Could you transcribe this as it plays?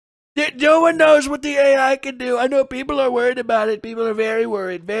No one knows what the AI can do. I know people are worried about it. People are very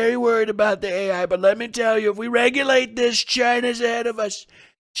worried about the AI. But let me tell you, if we regulate this, China's ahead of us.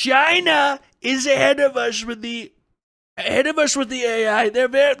 China is ahead of us with the AI.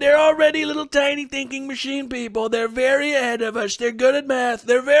 They're already little tiny thinking machine people. They're very ahead of us. They're good at math.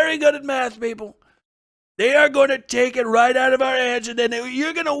 They're very good at math, people. They are going to take it right out of our hands, and then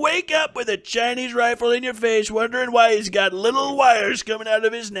you're going to wake up with a Chinese rifle in your face, wondering why he's got little wires coming out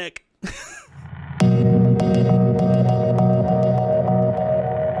of his neck.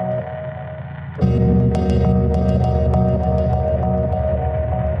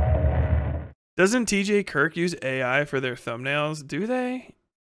 Doesn't TJ Kirk use AI for their thumbnails? Do they?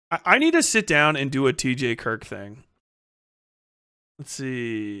 I need to sit down and do a TJ Kirk thing. Let's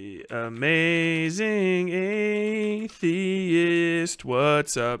see. Amazing Atheist.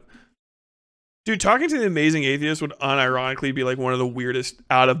 What's up? Dude, talking to the Amazing Atheist would unironically be like one of the weirdest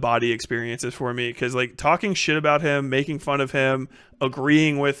out-of-body experiences for me. Because like talking shit about him, making fun of him,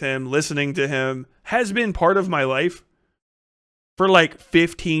 agreeing with him, listening to him has been part of my life for like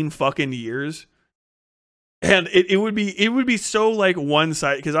 15 fucking years. And it would be so like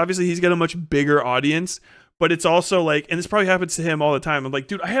one-sided, because obviously he's got a much bigger audience, but it's also like, and this probably happens to him all the time. I'm like,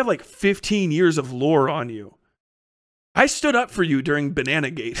 dude, I have like 15 years of lore on you. I stood up for you during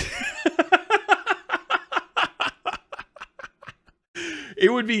Bananagate.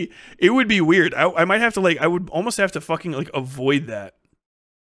 It would be weird. I might have to like, I would almost have to fucking like avoid that.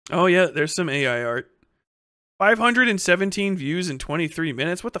 Oh yeah, there's some AI art. 517 views in 23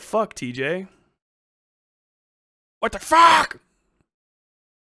 minutes. What the fuck, TJ? What the fuck?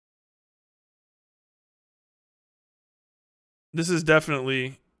 This is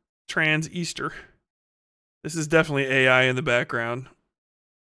definitely trans Easter. This is definitely AI in the background.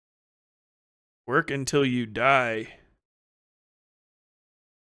 Work until you die.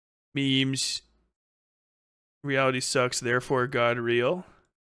 Memes. Reality sucks, therefore God real.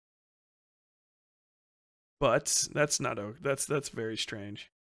 But that's not that's very strange.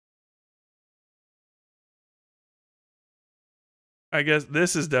 I guess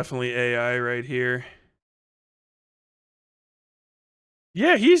this is definitely AI right here.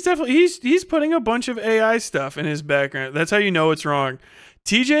 Yeah, he's definitely he's putting a bunch of AI stuff in his background. That's how you know it's wrong.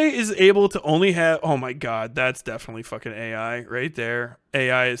 TJ is able to only have, oh my god, that's definitely fucking AI right there.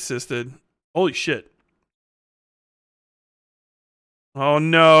 AI assisted. Holy shit. Oh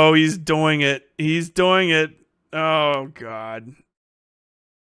no, he's doing it. He's doing it. Oh god.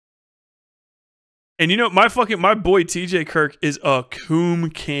 And you know, my boy TJ Kirk is a coom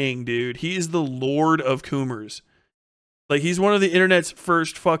king, dude. He is the lord of coomers. Like, he's one of the internet's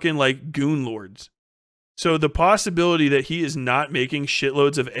first fucking like goon lords. So the possibility that he is not making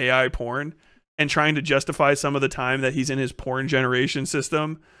shitloads of AI porn and trying to justify some of the time that he's in his porn generation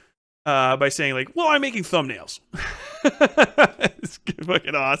system by saying like, well, I'm making thumbnails. It's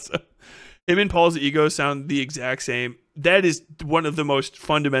fucking awesome. Him and Paul's ego sound the exact same. That is one of the most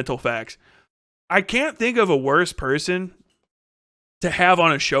fundamental facts. I can't think of a worse person to have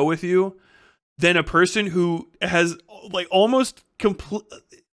on a show with you than a person who has like almost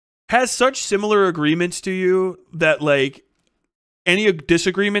has such similar agreements to you that like any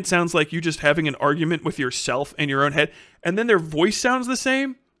disagreement sounds like you just having an argument with yourself in your own head, and then their voice sounds the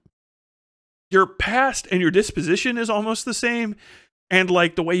same. Your past and your disposition is almost the same, and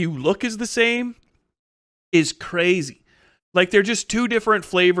like the way you look is the same, is crazy. Like, they're just two different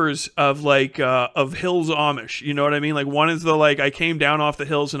flavors of like of Hills Amish. You know what I mean? Like, one is the like, I came down off the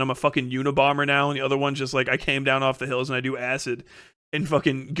hills and I'm a fucking Unabomber now, and the other one's just like, I came down off the hills and I do acid and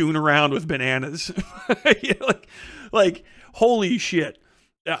fucking goon around with bananas. You know, like holy shit.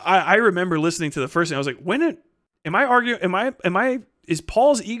 I remember listening to the first thing. I was like, am I arguing? Is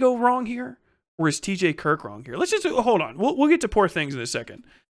Paul's ego wrong here, or is TJ Kirk wrong here? Let's just hold on. We'll get to poor things in a second.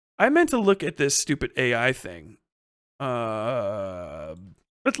 I meant to look at this stupid AI thing.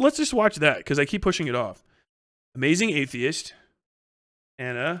 Let's just watch that because I keep pushing it off. Amazing Atheist.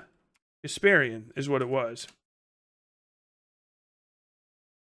 Anna Kasparian is what it was.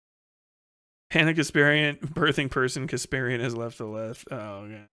 Hannah Kasparian, birthing person. Kasparian has left the left. Oh,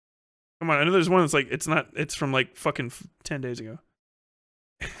 okay. Come on, I know there's one that's like, it's from like fucking 10 days ago.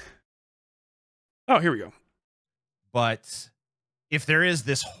 Oh, here we go. But if there is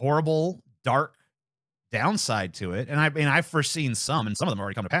this horrible, dark downside to it, and I've foreseen some, and some of them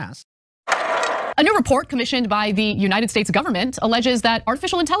already come to pass. A new report commissioned by the United States government alleges that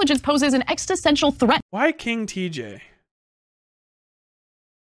artificial intelligence poses an existential threat. Why King TJ?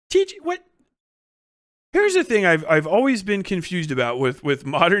 TJ, what? Here's the thing I've always been confused about with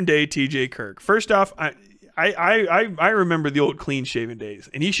modern day TJ Kirk. First off, I I remember the old clean shaven days,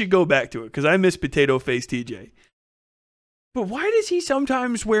 and he should go back to it because I miss potato face TJ. But why does he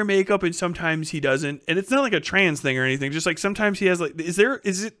sometimes wear makeup and sometimes he doesn't? And it's not like a trans thing or anything. Just like sometimes he has like,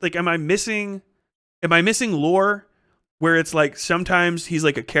 is it like, am I missing lore where it's like sometimes he's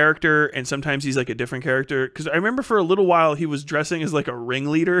like a character and sometimes he's like a different character? Because I remember for a little while he was dressing as like a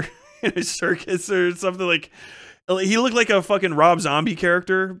ringleader in a circus or something. Like he looked like a fucking Rob Zombie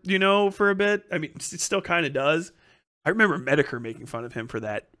character, you know, for a bit. I mean, it still kind of does. I remember Medicare making fun of him for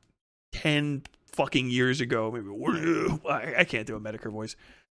that 10 fucking years ago. Maybe I can't do a Medicare voice.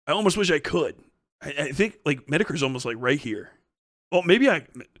 I almost wish I could. I think like Medicare's almost like right here. Well, maybe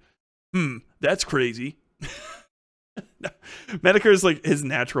that's crazy. Medicare's like his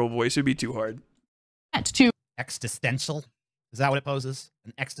natural voice. It'd be too hard. To Existential? Is that what it poses?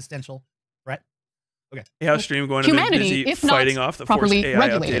 An existential threat? Okay. Hey, how's stream going? Humanity, I'm busy if fighting not off the properly Force AI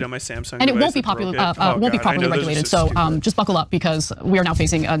regulated. update on my Samsung and it device won't be that broke popular, it. won't be God, I properly know, those are regulated. so So stupid. just buckle up because we are now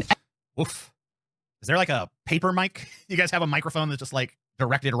facing an Oof. Is there like a paper mic? You guys have a microphone that's just like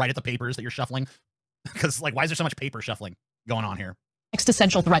directed right at the papers that you're shuffling? Because like, why is there so much paper shuffling going on here?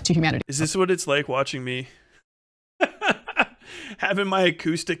 existential threat to humanity. Is this what it's like watching me having my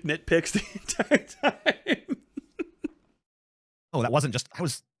acoustic nitpicks the entire time? Oh, that wasn't just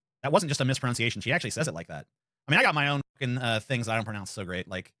a mispronunciation. She actually says it like that. I mean, I got my own fucking things I don't pronounce so great.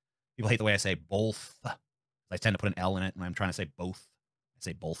 Like people hate the way I say both. I tend to put an L in it when I'm trying to say both. I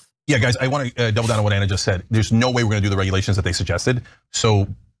say both. Yeah, guys, I want to double down on what Anna just said. There's no way we're going to do the regulations that they suggested. So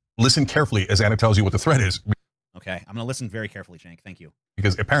listen carefully as Anna tells you what the threat is, Okay, I'm going to listen very carefully, Shank. Thank you.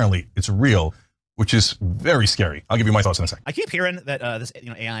 because apparently it's real, which is very scary. I'll give you my thoughts in a second. I keep hearing that this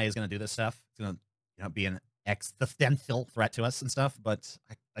AI is going to do this stuff. It's going to be an existential threat to us and stuff, but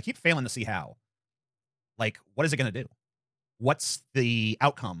I keep failing to see how. Like, what is it going to do? What's the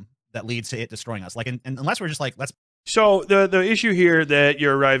outcome that leads to it destroying us? Like, unless we're just like, let's. So the issue here that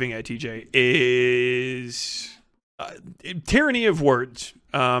you're arriving at, TJ, is tyranny of words,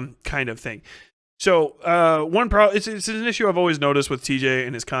 kind of thing. So one problem, it's an issue I've always noticed with TJ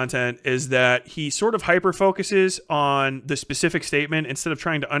and his content is that he sort of hyper focuses on the specific statement instead of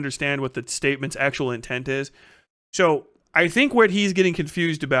trying to understand what the statement's actual intent is. So I think what he's getting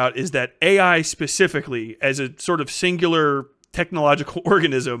confused about is that AI specifically, as a sort of singular technological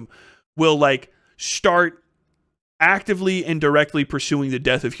organism, will like start actively and directly pursuing the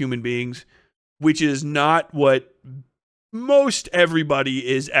death of human beings, which is not what most everybody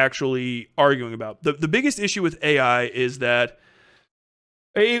is actually arguing about. The biggest issue with AI is that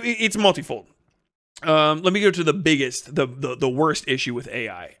it's multifold. Let me go to the biggest, the worst issue with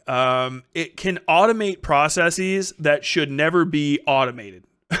AI. It can automate processes that should never be automated.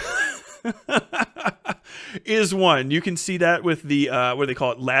 Is one. You can see that with the what do they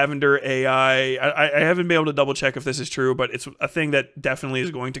call it, Lavender AI. I haven't been able to double check if this is true, but it's a thing that definitely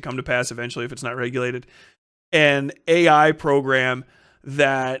is going to come to pass eventually if it's not regulated. An AI program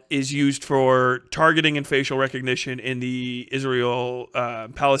that is used for targeting and facial recognition in the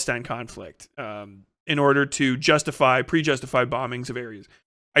Israel-Palestine conflict in order to pre-justify bombings of areas.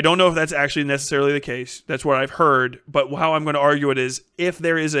 I don't know if that's actually necessarily the case. That's what I've heard. But how I'm going to argue it is if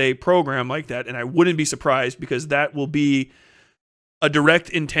there is a program like that, and I wouldn't be surprised because that will be a direct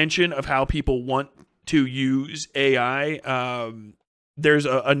intention of how people want to use AI, there's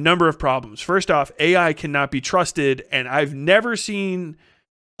a number of problems. First off, AI cannot be trusted, and I've never seen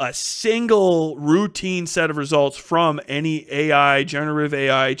a single routine set of results from any AI, generative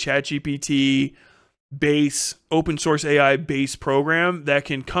AI, ChatGPT base, open source AI base program that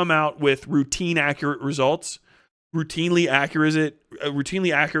can come out with routinely accurate results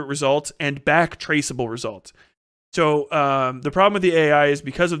and back traceable results. So the problem with the AI is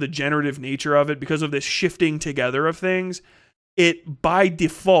because of the generative nature of it, because of this shifting together of things, it by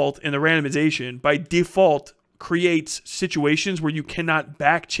default in the randomization by default creates situations where you cannot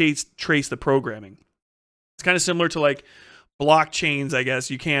back trace the programming. It's kind of similar to like blockchains, I guess.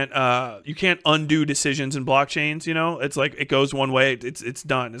 You can't undo decisions in blockchains. You know, it's like it goes one way, it's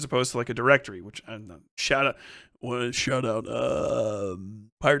done, as opposed to like a directory. Which shout out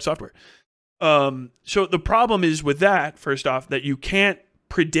pirate software. So the problem is with that. First off, that you can't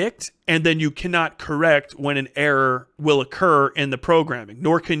predict and then you cannot correct when an error will occur in the programming,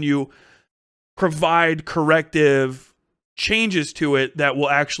 nor can you provide corrective changes to it that will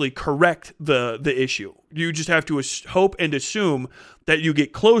actually correct the issue. You just have to hope and assume that you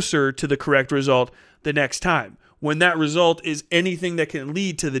get closer to the correct result the next time. When that result is anything that can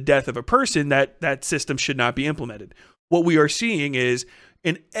lead to the death of a person, that system should not be implemented. What we are seeing is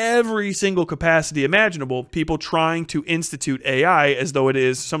in every single capacity imaginable, people trying to institute AI as though it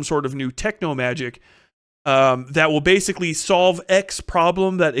is some sort of new techno magic that will basically solve X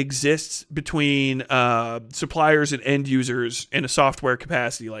problem that exists between suppliers and end users in a software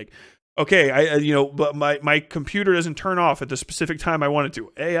capacity. Like, okay, but my computer doesn't turn off at the specific time I want it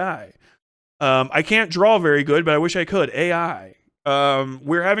to. AI. I can't draw very good, but I wish I could. AI.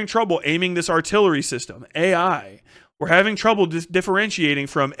 We're having trouble aiming this artillery system. AI. We're having trouble differentiating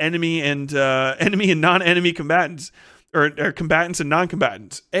from enemy and non-enemy combatants, or combatants and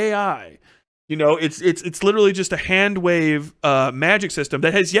non-combatants. AI. It's literally just a hand wave magic system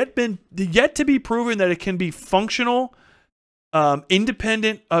that has yet to be proven that it can be functional,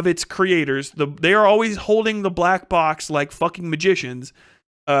 independent of its creators. They are always holding the black box like fucking magicians,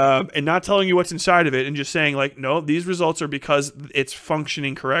 and not telling you what's inside of it, and just saying like, no, these results are because it's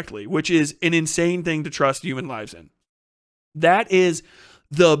functioning correctly, which is an insane thing to trust human lives in. That is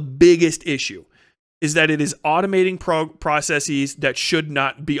the biggest issue, is that it is automating processes that should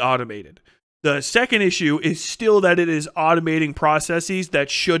not be automated. The second issue is still that it is automating processes that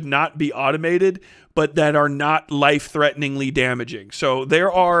should not be automated, but that are not life-threateningly damaging. So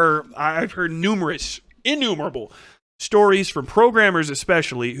I've heard innumerable stories from programmers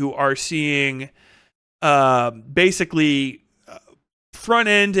especially who are seeing basically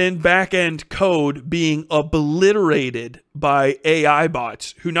front-end and back-end code being obliterated by AI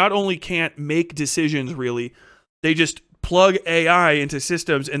bots who not only can't make decisions really, they just plug AI into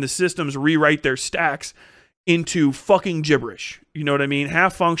systems and the systems rewrite their stacks into fucking gibberish. You know what I mean?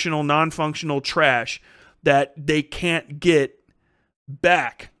 Half functional, non-functional trash that they can't get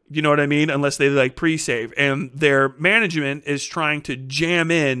back. You know what I mean? Unless they like pre-save. And their management is trying to jam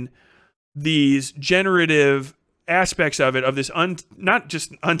in these generative aspects of it, of this not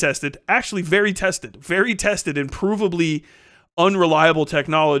just untested, actually very tested and provably unreliable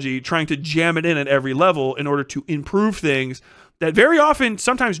technology, trying to jam it in at every level in order to improve things that very often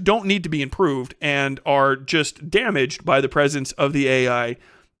sometimes don't need to be improved and are just damaged by the presence of the AI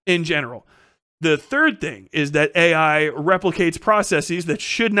in general. The third thing is that AI replicates processes that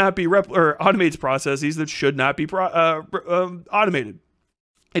should not be or automates processes that should not be automated.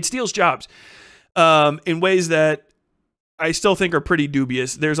 It steals jobs in ways that I still think are pretty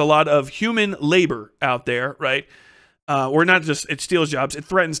dubious. There's a lot of human labor out there, right? Or not just it steals jobs, it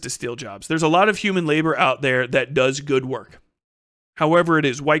threatens to steal jobs. There's a lot of human labor out there that does good work. However it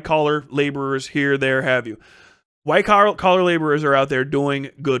is, white-collar laborers here, there, have you. White-collar laborers are out there doing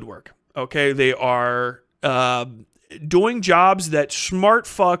good work, okay? They are doing jobs that smart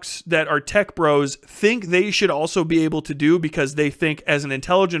fucks that are tech bros think they should also be able to do because they think as an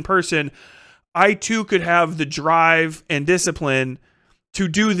intelligent person, I too could have the drive and discipline to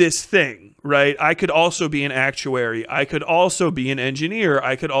do this thing, right? I could also be an actuary. I could also be an engineer.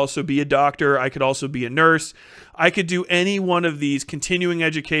 I could also be a doctor. I could also be a nurse. I could do any one of these continuing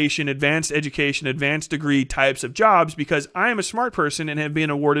education, advanced degree types of jobs because I am a smart person and have been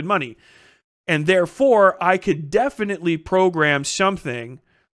awarded money. And therefore, I could definitely program something,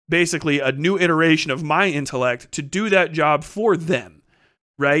 basically a new iteration of my intellect, to do that job for them,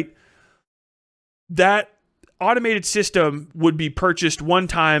 right? That automated system would be purchased one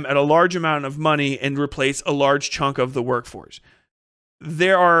time at a large amount of money and replace a large chunk of the workforce.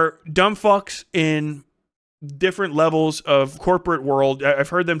 There are dumb fucks in different levels of corporate world. I've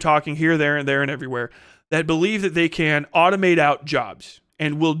heard them talking here, there, and everywhere that believe that they can automate out jobs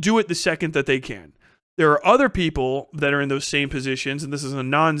and will do it the second that they can. There are other people that are in those same positions, and this is a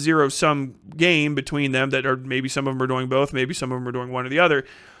non-zero sum game between them that are maybe some of them are doing both, maybe some of them are doing one or the other,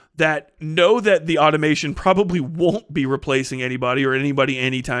 that know that the automation probably won't be replacing anybody or anybody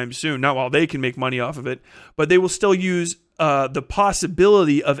anytime soon, not while they can make money off of it, but they will still use the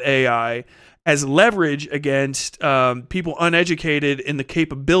possibility of AI as leverage against people uneducated in the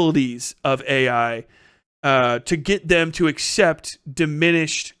capabilities of AI to get them to accept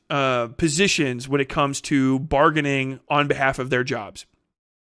diminished positions when it comes to bargaining on behalf of their jobs.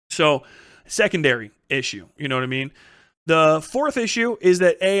 So, secondary issue, you know what I mean? The fourth issue is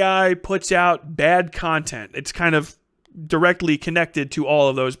that AI puts out bad content. It's kind of directly connected to all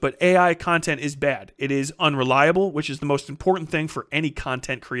of those, but AI content is bad. It is unreliable, which is the most important thing for any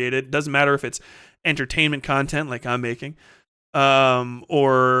content created. It doesn't matter if it's entertainment content like I'm making,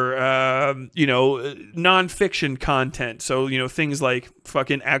 or nonfiction content. So, things like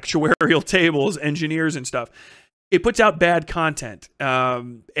fucking actuarial tables, engineers and stuff. It puts out bad content,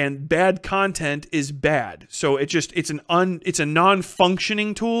 and bad content is bad. So it's a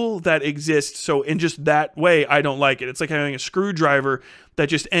non-functioning tool that exists. So in just that way, I don't like it. It's like having a screwdriver that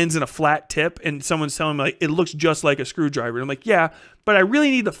just ends in a flat tip, and someone's telling me like it looks just like a screwdriver. And I'm like, yeah, but I really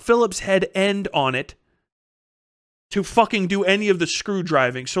need the Phillips head end on it to fucking do any of the screw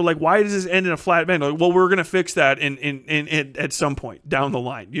driving. So like, why does this end in a flat bend? Like, well, we're gonna fix that in at some point down the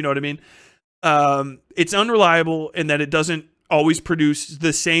line. You know what I mean? It's unreliable in that it doesn't always produce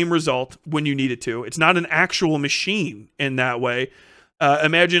the same result when you need it to. It's not an actual machine in that way.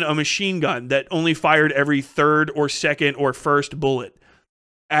 Imagine a machine gun that only fired every third or second or first bullet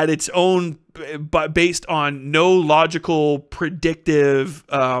at its own, but based on no logical predictive,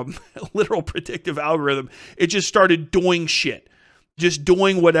 literal predictive algorithm. It just started doing shit, just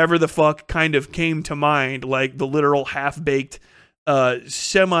doing whatever the fuck kind of came to mind, like the literal half-baked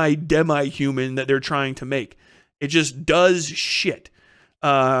semi-demi human that they're trying to make. It just does shit.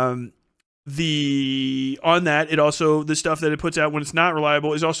 On that, it also, the stuff that it puts out when it's not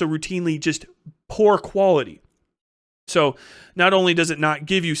reliable is also routinely just poor quality. So not only does it not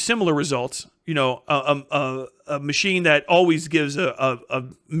give you similar results, you know, a machine that always gives a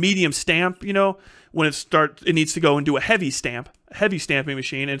medium stamp, you know, when it needs to go and do a heavy stamping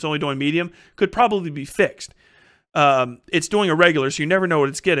machine, and it's only doing medium, could probably be fixed. It's doing a regular, so you never know what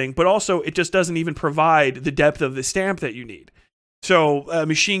it's getting, but also it just doesn't even provide the depth of the stamp that you need. So a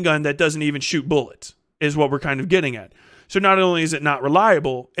machine gun that doesn't even shoot bullets is what we're kind of getting at. So not only is it not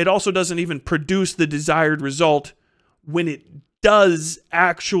reliable, it also doesn't even produce the desired result when it does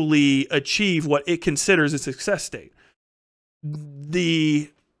actually achieve what it considers a success state.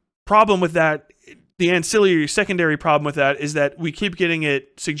 The problem with that, the ancillary secondary problem with that, is that we keep getting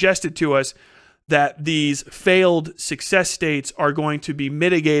it suggested to us that these failed success states are going to be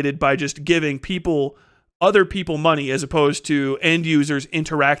mitigated by just giving other people money as opposed to end users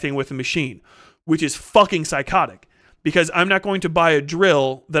interacting with the machine, which is fucking psychotic. Because I'm not going to buy a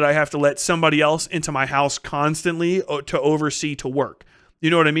drill that I have to let somebody else into my house constantly to oversee to work.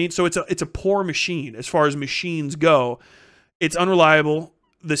 You know what I mean? So it's a poor machine as far as machines go. It's unreliable.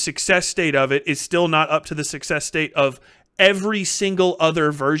 The success state of it is still not up to the success state of every single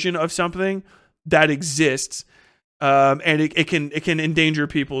other version of something that exists, and it can endanger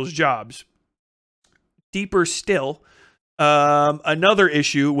people's jobs. Deeper still, another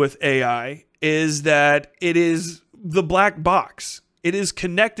issue with AI is that it is the black box. It is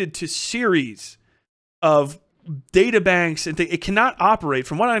connected to series of data banks, and it cannot operate,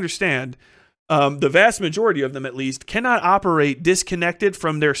 from what I understand, the vast majority of them at least, cannot operate disconnected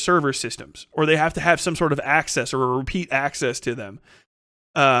from their server systems, or they have to have some sort of access or a repeat access to them.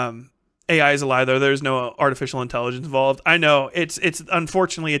 AI is a lie, though. There's no artificial intelligence involved. I know it's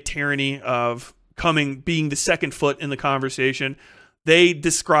unfortunately a tyranny of being the second foot in the conversation. They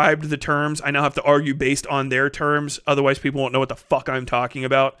described the terms. I now have to argue based on their terms. Otherwise, people won't know what the fuck I'm talking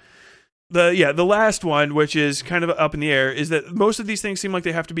about. The last one, which is kind of up in the air, is that most of these things seem like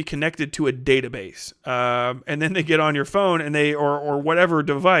they have to be connected to a database. And then they get on your phone and or whatever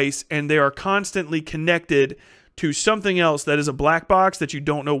device, and they are constantly connected to something else that is a black box that you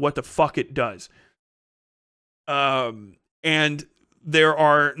don't know what the fuck it does. And there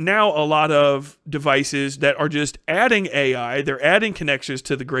are now a lot of devices that are just adding AI. They're adding connections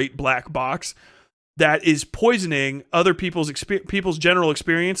to the great black box that is poisoning other people's general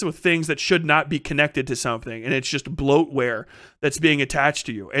experience with things that should not be connected to something. And it's just bloatware that's being attached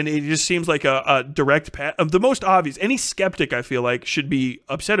to you. And it just seems like a direct path. The most obvious, any skeptic, I feel like, should be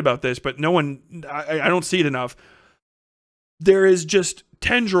upset about this, but no one, I don't see it enough. There is just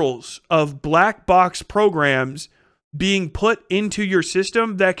tendrils of black box programs being put into your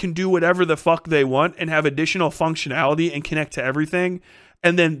system that can do whatever the fuck they want and have additional functionality and connect to everything.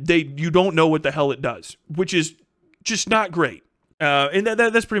 And then you don't know what the hell it does, which is just not great. And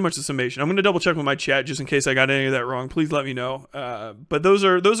that's pretty much the summation. I'm going to double check with my chat just in case I got any of that wrong. Please let me know. But those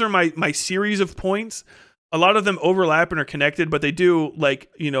are my series of points. A lot of them overlap and are connected, but they do, like,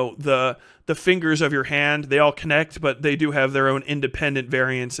 you know, the fingers of your hand, they all connect, but they do have their own independent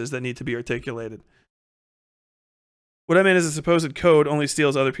variances that need to be articulated. What I meant is the supposed code only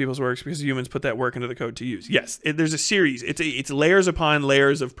steals other people's works because humans put that work into the code to use. Yes, there's a series. It's layers upon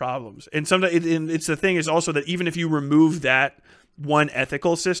layers of problems. And sometimes it's the thing is also that even if you remove that one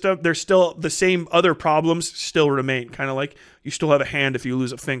ethical system, there's still the same other problems still remain. Kind of like you still have a hand if you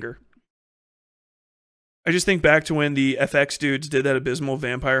lose a finger. I just think back to when the FX dudes did that abysmal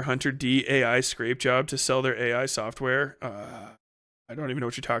Vampire Hunter D AI scrape job to sell their AI software. I don't even know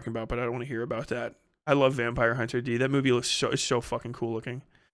what you're talking about, but I don't want to hear about that. I love Vampire Hunter D. That movie is so fucking cool looking.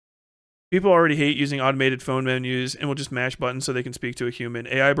 People already hate using automated phone menus and will just mash buttons so they can speak to a human.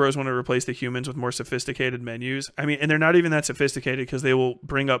 AI bros want to replace the humans with more sophisticated menus. I mean, and they're not even that sophisticated because they will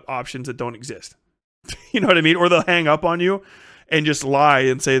bring up options that don't exist. You know what I mean? Or they'll hang up on you and just lie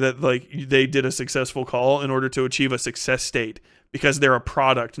and say that like they did a successful call in order to achieve a success state because they're a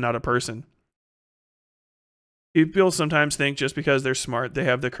product, not a person. People sometimes think just because they're smart, they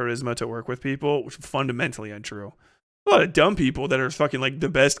have the charisma to work with people, which is fundamentally untrue. A lot of dumb people that are fucking like the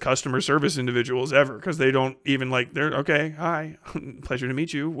best customer service individuals ever because they don't even like, they're okay, hi, pleasure to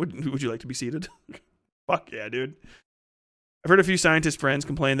meet you. Would you like to be seated? Fuck yeah, dude. I've heard a few scientist friends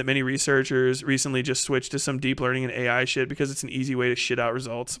complain that many researchers recently just switched to some deep learning and AI shit because it's an easy way to shit out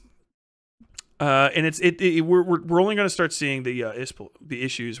results. And we're only going to start seeing the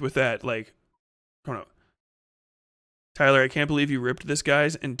issues with that. Like, I don't know. Tyler, I can't believe you ripped this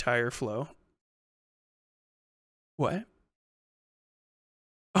guy's entire flow. What?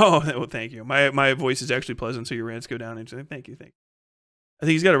 Oh, well, thank you. My voice is actually pleasant, so your rants go down. And thank you. I think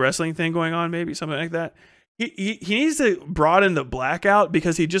he's got a wrestling thing going on, maybe something like that. He needs to broaden the blackout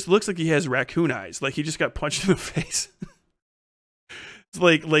because he just looks like he has raccoon eyes, like he just got punched in the face. It's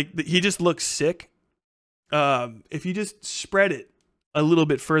like he just looks sick. If you just spread it a little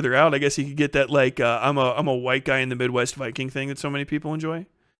bit further out, I guess he could get that like I'm a white guy in the Midwest Viking thing that so many people enjoy.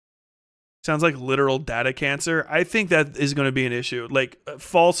 Sounds like literal data cancer. I think that is going to be an issue. Like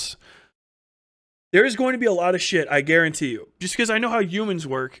false. There is going to be a lot of shit, I guarantee you. Just because I know how humans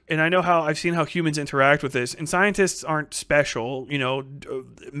work, and I know how I've seen how humans interact with this. And scientists aren't special, you know.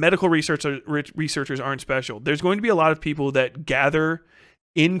 Medical researchers aren't special. There's going to be a lot of people that gather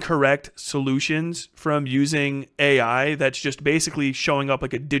incorrect solutions from using AI that's just basically showing up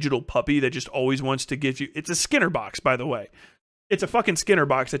like a digital puppy that just always wants to give you. It's a Skinner box, by the way. It's a fucking Skinner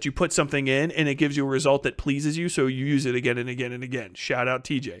box that you put something in and it gives you a result that pleases you, so you use it again and again and again. Shout out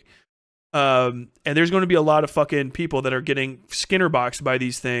TJ. And there's going to be a lot of fucking people that are getting Skinner boxed by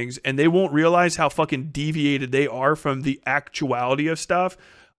these things, and they won't realize how fucking deviated they are from the actuality of stuff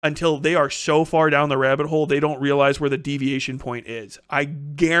until they are so far down the rabbit hole they don't realize where the deviation point is. I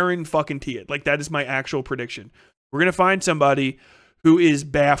guarantee it. Like, that is my actual prediction. We're going to find somebody who is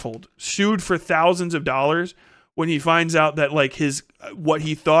baffled, sued for thousands of dollars when he finds out that like what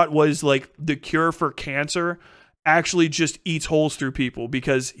he thought was like the cure for cancer actually just eats holes through people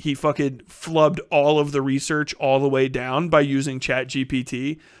because he fucking flubbed all of the research all the way down by using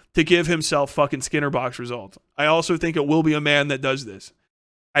ChatGPT to give himself fucking Skinner box results. I also think it will be a man that does this.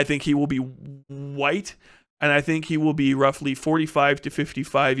 I think he will be white, and I think he will be roughly 45 to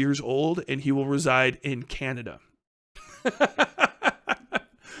 55 years old, and he will reside in Canada.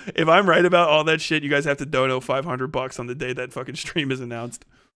 If I'm right about all that shit, you guys have to dono $500 on the day that fucking stream is announced.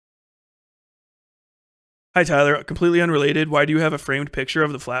 Hi, Tyler. Completely unrelated. Why do you have a framed picture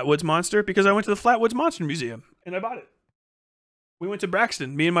of the Flatwoods Monster? Because I went to the Flatwoods Monster Museum, and I bought it. We went to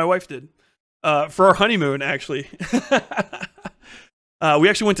Braxton. Me and my wife did. For our honeymoon, actually. We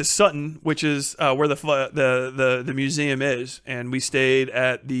actually went to Sutton, which is where the museum is, and we stayed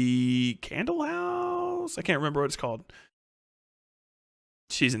at the Candle House. I can't remember what it's called.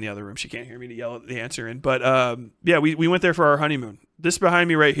 She's in the other room. She can't hear me to yell the answer in. But yeah, we went there for our honeymoon. This behind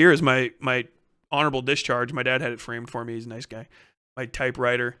me right here is my honorable discharge. My dad had it framed for me. He's a nice guy. My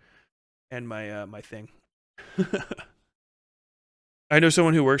typewriter and my thing. I know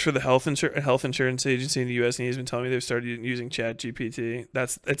someone who works for the health insurance agency in the U.S. and he's been telling me they've started using ChatGPT.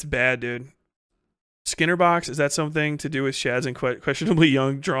 That's bad, dude. Skinner box, is that something to do with shads and questionably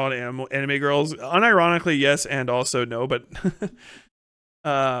young drawn anime girls? Unironically, yes, and also no. But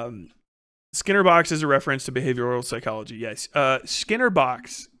Skinner box is a reference to behavioral psychology. Yes, Skinner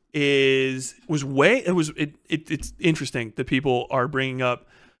box it's interesting that people are bringing up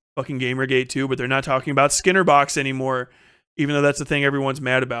fucking Gamergate too, but they're not talking about Skinner box anymore. Even though that's the thing everyone's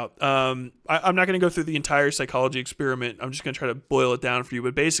mad about. I'm not going to go through the entire psychology experiment. I'm just going to try to boil it down for you.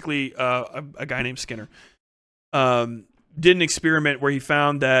 But basically, a guy named Skinner did an experiment where he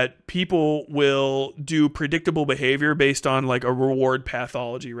found that people will do predictable behavior based on like a reward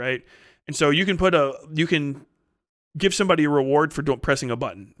pathology, right? And so you can give somebody a reward for pressing a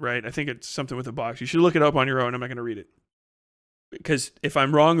button, right? I think it's something with a box. You should look it up on your own. I'm not going to read it. Because if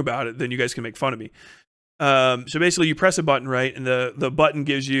I'm wrong about it, then you guys can make fun of me. So basically you press a button, right? And the button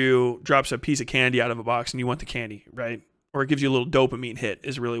drops a piece of candy out of a box and you want the candy, right? Or it gives you a little dopamine hit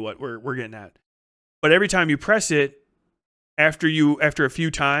is really what we're getting at. But every time you press it, after a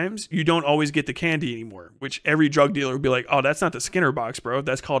few times, you don't always get the candy anymore, which every drug dealer would be like, oh, that's not the Skinner box, bro.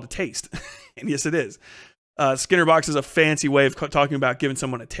 That's called a taste. And yes, it is. Skinner box is a fancy way of talking about giving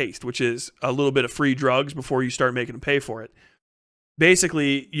someone a taste, which is a little bit of free drugs before you start making them pay for it.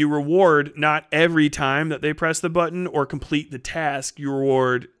 Basically, you reward not every time that they press the button or complete the task. You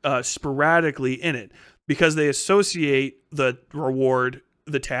reward sporadically in it because they associate the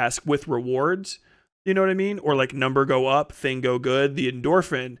task with rewards. You know what I mean? Or like number go up, thing go good, the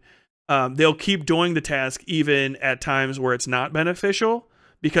endorphin. They'll keep doing the task even at times where it's not beneficial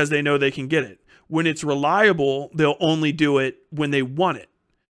because they know they can get it. When it's reliable, they'll only do it when they want it.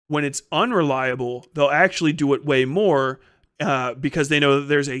 When it's unreliable, they'll actually do it way more because they know that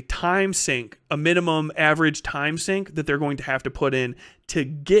there's a time sink, a minimum average time sink that they're going to have to put in to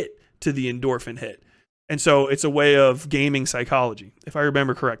get to the endorphin hit. And so it's a way of gaming psychology, if I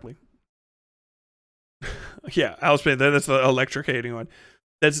remember correctly. Yeah, Alice Payne, that's the electrocating one.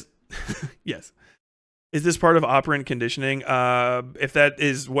 That's, yes. Is this part of operant conditioning? If that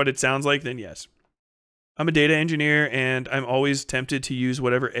is what it sounds like, then yes. I'm a data engineer, and I'm always tempted to use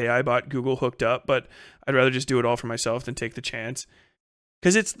whatever AI bot Google hooked up, but I'd rather just do it all for myself than take the chance.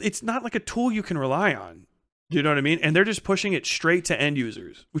 Because it's not like a tool you can rely on. Do you know what I mean? And they're just pushing it straight to end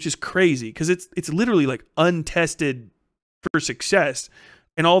users, which is crazy, because it's literally like untested for success,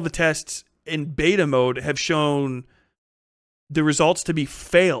 and all the tests in beta mode have shown the results to be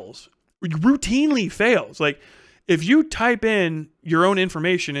fails, routinely fails. Like if you type in your own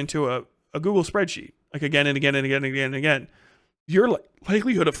information into a Google spreadsheet, like again and again and again and again and again, your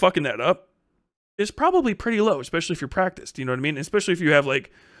likelihood of fucking that up is probably pretty low, especially if you're practiced. You know what I mean? Especially if you have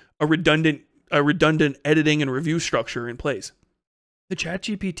like a redundant editing and review structure in place. The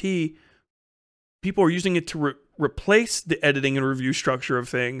ChatGPT, people are using it to replace the editing and review structure of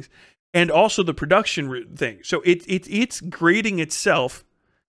things, and also the production thing. So it's grading itself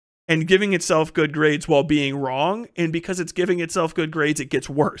and giving itself good grades while being wrong. And because it's giving itself good grades, it gets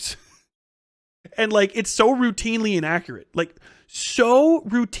worse. And like, it's so routinely inaccurate, like so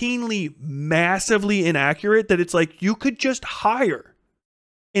routinely massively inaccurate that it's like, you could just hire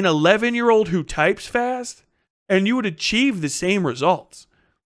an 11-year-old who types fast and you would achieve the same results.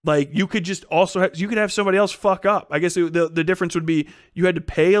 Like you could just also you could have somebody else fuck up. I guess the difference would be you had to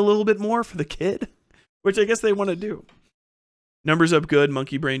pay a little bit more for the kid, which I guess they want to do. Numbers up good,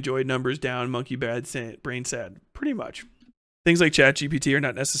 monkey brain joy. Numbers down, monkey bad, brain sad. Pretty much. Things like ChatGPT are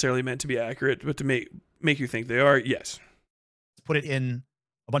not necessarily meant to be accurate, but to make you think they are, yes. Put it in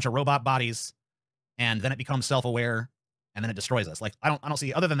a bunch of robot bodies, and then it becomes self-aware, and then it destroys us. Like I don't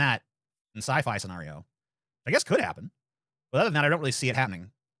see, other than that, in sci-fi scenario, I guess could happen. But other than that, I don't really see it happening.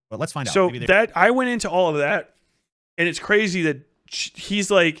 But let's find out. So that I went into all of that, and it's crazy that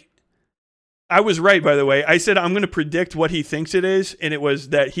he's like, I was right, by the way. I said I'm going to predict what he thinks it is, and it was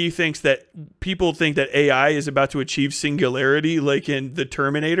that he thinks that people think that AI is about to achieve singularity, like in the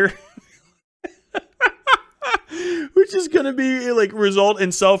Terminator, which is going to be like result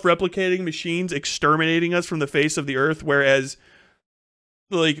in self-replicating machines exterminating us from the face of the earth, whereas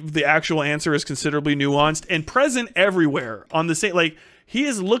like the actual answer is considerably nuanced and present everywhere on the same. Like he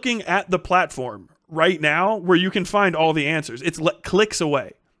is looking at the platform right now where you can find all the answers. It's clicks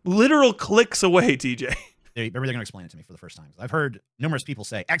away. Literal clicks away, TJ. Maybe they're going to explain it to me for the first time. I've heard numerous people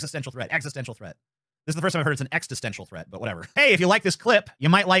say existential threat, existential threat. This is the first time I've heard it's an existential threat, but whatever. Hey, if you like this clip, you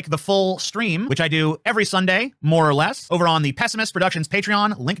might like the full stream, which I do every Sunday, more or less, over on the Pessimist Productions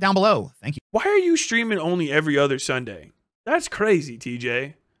Patreon, link down below. Thank you. Why are you streaming only every other Sunday? That's crazy,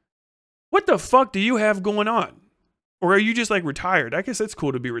 TJ. What the fuck do you have going on? Or are you just like retired? I guess that's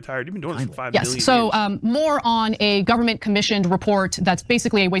cool to be retired. You've been doing this for 5 billion years. So more on a government commissioned report that's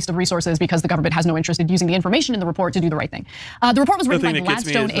basically a waste of resources because the government has no interest in using the information in the report to do the right thing. The report was written by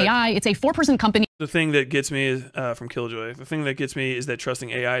Gladstone AI. It's a 4-person company. The thing that gets me is from Killjoy. The thing that gets me is that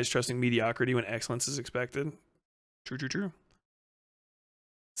trusting AI is trusting mediocrity when excellence is expected. True, true, true.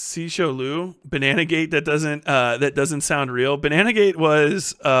 Sisho Lu, Bananagate, that doesn't sound real. Bananagate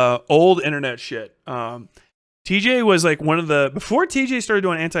was old internet shit. TJ was like one of the, before TJ started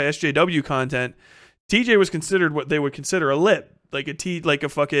doing anti-SJW content, TJ was considered what they would consider a lib, like a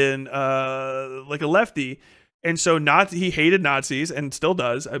fucking like a lefty, and so he hated Nazis and still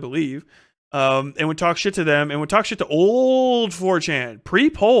does, I believe, and would talk shit to them and would talk shit to old 4chan,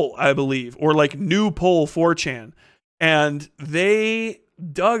 pre-poll, I believe, or like new poll 4chan, and they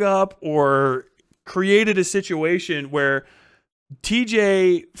dug up or created a situation where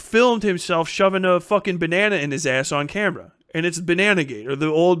TJ filmed himself shoving a fucking banana in his ass on camera. And it's Bananagate, or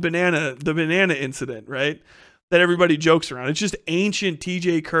the banana incident, right? That everybody jokes around. It's just ancient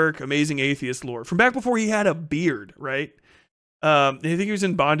TJ Kirk, amazing atheist lore. From back before he had a beard, right? I think he was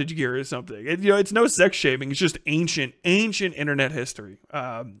in bondage gear or something. It's no sex shaming. It's just ancient internet history.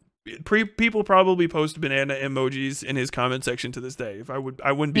 People probably post banana emojis in his comment section to this day. I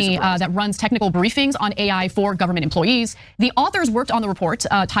wouldn't be surprised. That runs technical briefings on AI for government employees. The authors worked on the report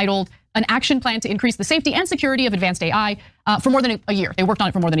titled an action plan to increase the safety and security of advanced AI for more than a year. They worked on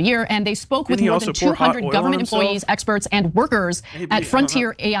it for more than a year, and they spoke with more than 200 government employees, experts, and workers at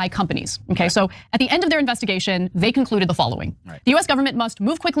frontier AI companies. Okay, so at the end of their investigation, they concluded the following. The US government must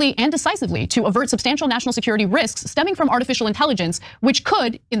move quickly and decisively to avert substantial national security risks stemming from artificial intelligence, which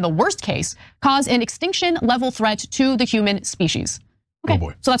could, in the worst case, cause an extinction-level threat to the human species. Okay,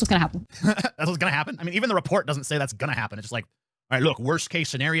 so that's what's gonna happen. That's what's gonna happen? I mean, even the report doesn't say that's gonna happen. It's just like, all right, look, worst case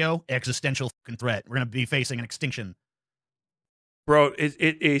scenario, existential fucking threat. We're going to be facing an extinction. Bro,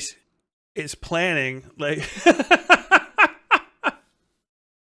 it's planning. Like,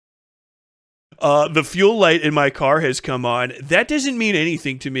 the fuel light in my car has come on. That doesn't mean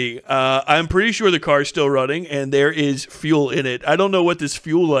anything to me. I'm pretty sure the car's still running and there is fuel in it. I don't know what this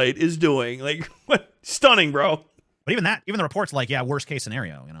fuel light is doing. Like, what? Stunning, bro. But even that, even the report's like, yeah, worst case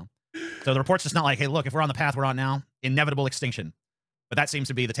scenario, you know? So the report's just not like, hey, look, if we're on the path we're on now, inevitable extinction. But that seems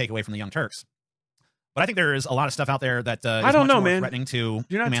to be the takeaway from the Young Turks. But I think there is a lot of stuff out there that is I don't know, much more threatening to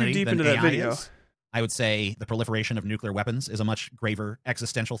You're not humanity too deep than into that AI video. is. I would say the proliferation of nuclear weapons is a much graver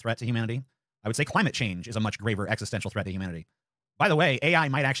existential threat to humanity. I would say climate change is a much graver existential threat to humanity. By the way, AI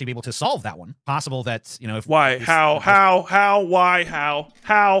might actually be able to solve that one. Possible that, you know, if why, how,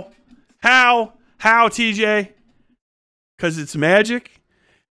 TJ? Because it's magic.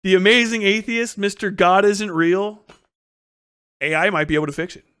 The amazing atheist, Mr. God isn't real. AI might be able to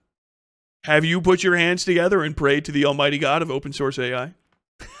fix it. Have you put your hands together and prayed to the almighty God of open source AI?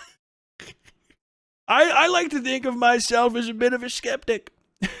 I like to think of myself as a bit of a skeptic.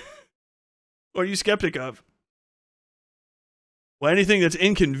 What are you skeptic of? Well, anything that's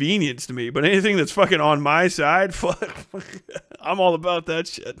inconvenienced to me, but anything that's fucking on my side, fuck, I'm all about that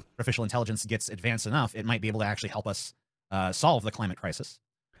shit. Artificial intelligence gets advanced enough, it might be able to actually help us solve the climate crisis.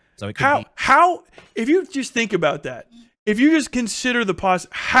 So it could how, if you just think about that, if you just consider the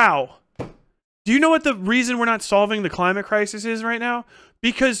how? Do you know what the reason we're not solving the climate crisis is right now?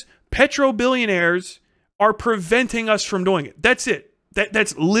 Because petro-billionaires are preventing us from doing it. That's it.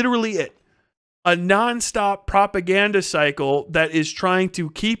 That's literally it. A non-stop propaganda cycle that is trying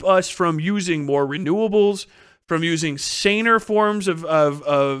to keep us from using more renewables, from using saner forms of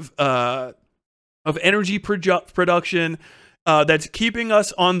energy production, that's keeping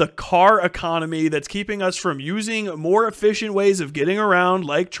us on the car economy, that's keeping us from using more efficient ways of getting around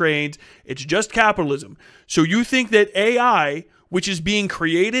like trains. It's just capitalism. So you think that AI, which is being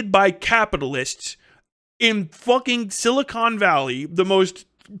created by capitalists in fucking Silicon Valley, the most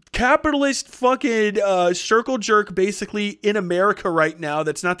capitalist fucking circle jerk basically in America right now,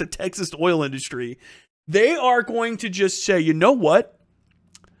 that's not the Texas oil industry, they are going to just say, you know what?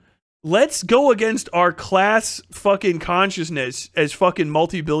 Let's go against our class fucking consciousness as fucking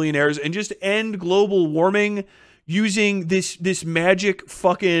multi-billionaires and just end global warming using this magic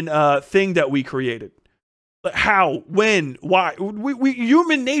fucking thing that we created. But how? When? Why? We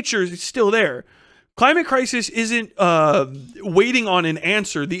human nature is still there. Climate crisis isn't waiting on an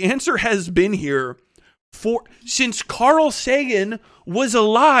answer. The answer has been here since Carl Sagan was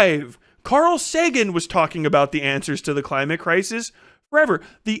alive. Carl Sagan was talking about the answers to the climate crisis forever.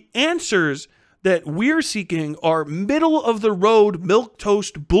 The answers that we're seeking are middle of the road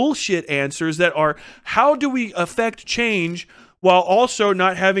milquetoast bullshit answers that are, how do we affect change while also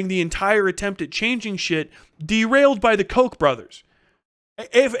not having the entire attempt at changing shit derailed by the Koch brothers?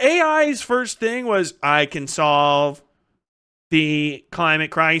 If AI's first thing was, I can solve the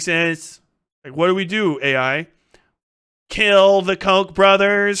climate crisis, like, what do we do, AI? Kill the Koch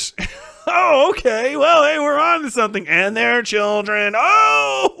brothers. Oh, okay. Well, hey, we're on to something. And their children.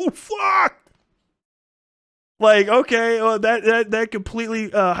 Oh, fuck. Like, okay, well, that completely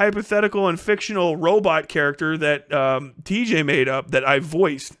hypothetical and fictional robot character that TJ made up that I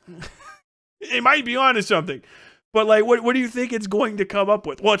voiced, it might be on to something. But, like, what do you think it's going to come up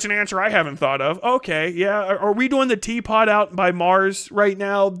with? Well, it's an answer I haven't thought of. Okay, yeah. Are we doing the teapot out by Mars right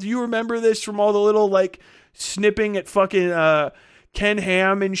now? Do you remember this from all the little, like, snipping at fucking Ken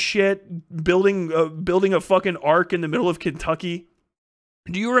Ham and shit, building a fucking ark in the middle of Kentucky?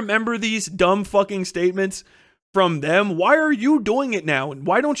 Do you remember these dumb fucking statements from them? Why are you doing it now? And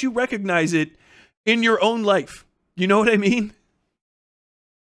why don't you recognize it in your own life? You know what I mean?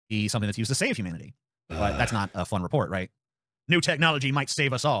 Be something that's used to save humanity. But that's not a fun report, right? New technology might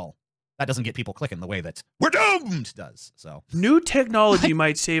save us all. That doesn't get people clicking the way that we're doomed does. So new technology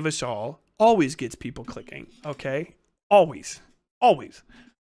might save us all always gets people clicking, okay? Always.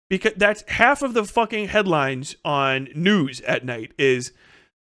 Because that's half of the fucking headlines on news at night is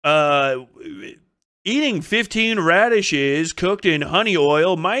Eating 15 radishes cooked in honey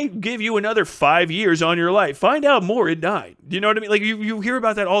oil might give you another 5 years on your life. Find out more at 9. Do you know what I mean? Like, you hear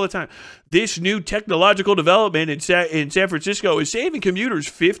about that all the time. This new technological development in San Francisco is saving commuters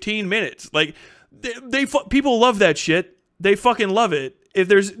 15 minutes. Like, people love that shit. They fucking love it. If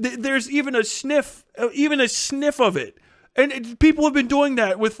there's even a sniff of it. And people have been doing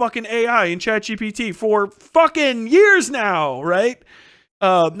that with fucking AI and ChatGPT for fucking years now, right?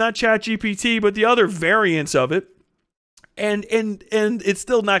 Not ChatGPT, but the other variants of it. And it's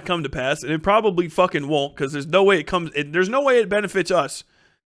still not come to pass, and it probably fucking won't, because there's no way it benefits us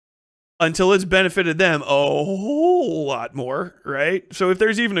until it's benefited them a whole lot more, right? So if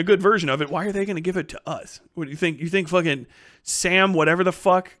there's even a good version of it, why are they going to give it to us? What do you think? You think fucking Sam, whatever the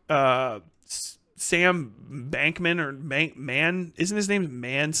fuck, Sam Bankman or Man, isn't his name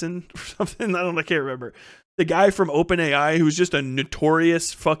Manson or something? I can't remember. The guy from OpenAI, who's just a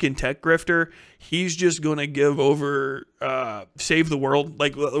notorious fucking tech grifter, he's just gonna give over, save the world.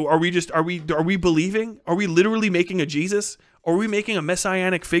 Like, are we believing? Are we literally making a Jesus? Are we making a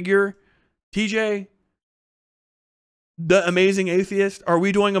messianic figure? TJ, the amazing atheist? Are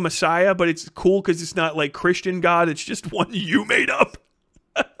we doing a Messiah, but it's cool because it's not like Christian God, it's just one you made up?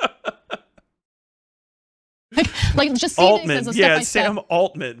 Like, just see Altman, this as a step by Sam step.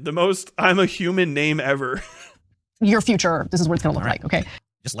 Altman, the most I'm a human name ever. Your future, this is what it's going to look like, okay?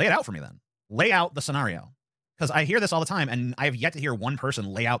 Just lay it out for me then. Lay out the scenario. Because I hear this all the time, and I have yet to hear one person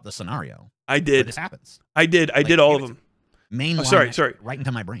lay out the scenario. I did. This happens. I did all of them. Mainline sorry. Right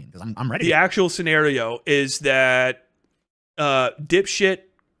into my brain, because I'm ready. The actual scenario is that dipshit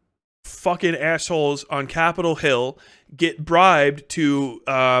fucking assholes on Capitol Hill get bribed to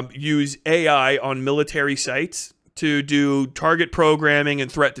use AI on military sites to do target programming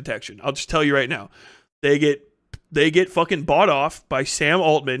and threat detection. I'll just tell you right now. They get fucking bought off by Sam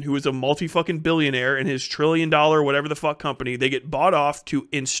Altman, who is a multi-fucking billionaire in his $1 trillion whatever the fuck company. They get bought off to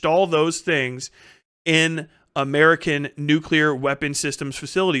install those things in American nuclear weapon systems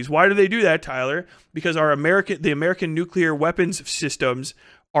facilities. Why do they do that, Tyler? Because the American nuclear weapons systems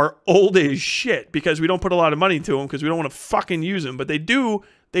are old as shit, because we don't put a lot of money into them because we don't want to fucking use them. But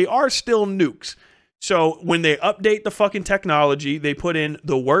they are still nukes. So when they update the fucking technology, they put in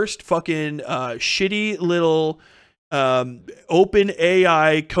the worst fucking shitty little open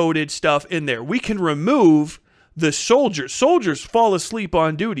AI coded stuff in there. We can remove the soldiers. Soldiers fall asleep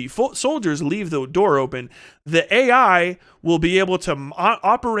on duty. Soldiers leave the door open. The AI will be able to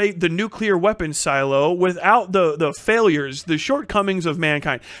operate the nuclear weapons silo without the failures, the shortcomings of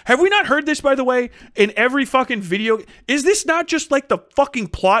mankind. Have we not heard this, by the way, in every fucking video? Is this not just like the fucking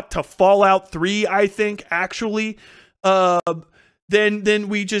plot to Fallout 3, I think, actually? Then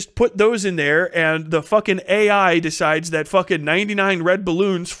we just put those in there, and the fucking AI decides that fucking 99 red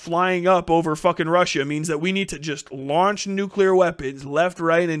balloons flying up over fucking Russia means that we need to just launch nuclear weapons left,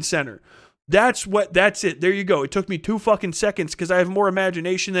 right, and center. That's it. There you go. It took me 2 fucking seconds because I have more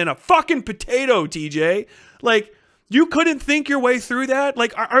imagination than a fucking potato, TJ. Like, you couldn't think your way through that?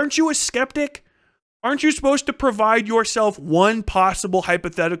 Like, aren't you a skeptic? Aren't you supposed to provide yourself one possible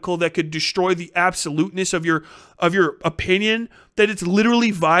hypothetical that could destroy the absoluteness of your opinion, that it's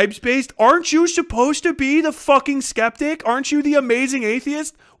literally vibes based? Aren't you supposed to be the fucking skeptic? Aren't you the amazing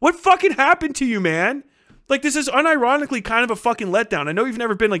atheist? What fucking happened to you, man? Like, this is unironically kind of a fucking letdown. I know you've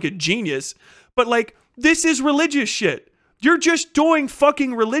never been like a genius, but like, this is religious shit. You're just doing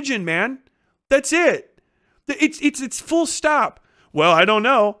fucking religion, man. That's it. It's full stop. Well, I don't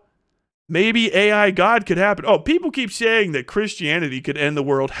know. Maybe AI God could happen. Oh, people keep saying that Christianity could end the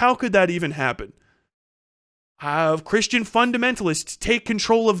world. How could that even happen? Christian fundamentalists take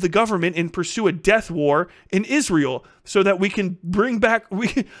control of the government and pursue a death war in Israel so that we can bring back, we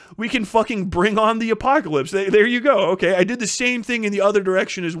can fucking bring on the apocalypse. There you go. Okay, I did the same thing in the other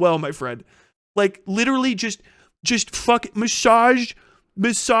direction as well, my friend. Like, literally just fucking massage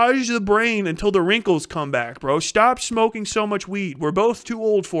the brain until the wrinkles come back, bro. Stop smoking so much weed. We're both too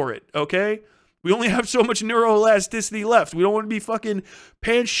old for it, okay? We only have so much neuroelasticity left. We don't want to be fucking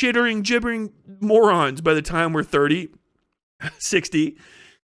pants-shittering, gibbering morons by the time we're 30, 60.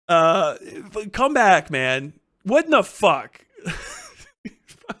 Come back, man. What in the fuck?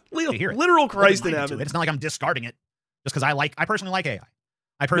 Literal Christ in heaven. It's not like I'm discarding it just because I personally like AI.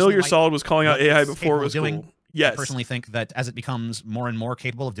 Your Solid was calling out AI before it was cool. Yes. I personally think that as it becomes more and more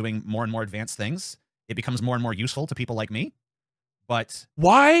capable of doing more and more advanced things, it becomes more and more useful to people like me. But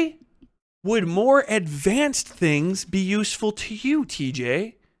why would more advanced things be useful to you,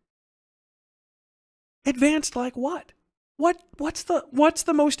 TJ? Advanced like what? What's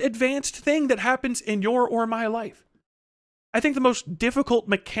the most advanced thing that happens in your or my life? I think the most difficult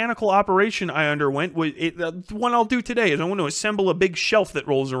mechanical operation I underwent was the one I'll do today. Is I want to assemble a big shelf that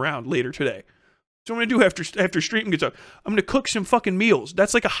rolls around later today. So what I'm gonna do after streaming gets up, I'm gonna cook some fucking meals.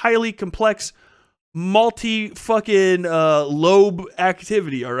 That's like a highly complex, multi-fucking lobe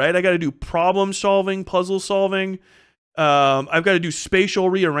activity. All right, I got to do problem solving, puzzle solving. I've got to do spatial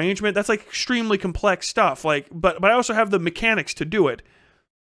rearrangement. That's like extremely complex stuff. Like, but I also have the mechanics to do it.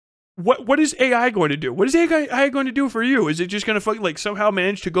 What is AI going to do? What is AI going to do for you? Is it just going to fucking like somehow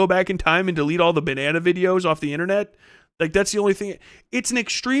manage to go back in time and delete all the banana videos off the internet? Like, that's the only thing. It's an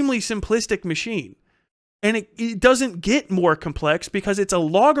extremely simplistic machine. And it doesn't get more complex because it's a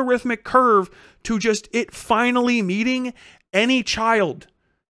logarithmic curve to just it finally meeting any child.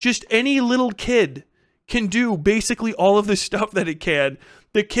 Just any little kid can do basically all of the stuff that it can.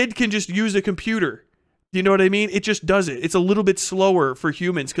 The kid can just use a computer. You know what I mean? It just does it. It's a little bit slower for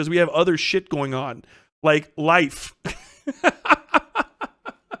humans because we have other shit going on. Like life.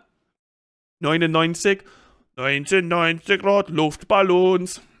 99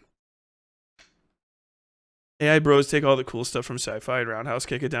 Luftballons. AI bros take all the cool stuff from sci-fi and Roundhouse,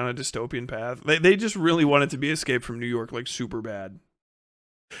 kick it down a dystopian path. They just really want it to be Escape from New York, like super bad.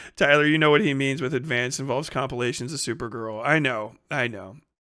 Tyler, you know what he means with advanced involves compilations of Supergirl. I know.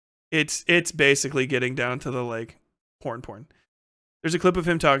 It's basically getting down to the like porn. There's a clip of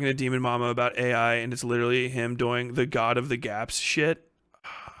him talking to Demon Mama about AI, and it's literally him doing the God of the Gaps shit.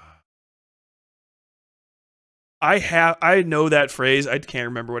 I know that phrase. I can't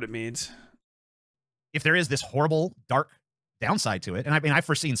remember what it means. If there is this horrible, dark downside to it, and I mean, I've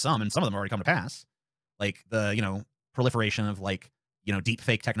foreseen some, and some of them already come to pass, like the, you know, proliferation of like, you know, deep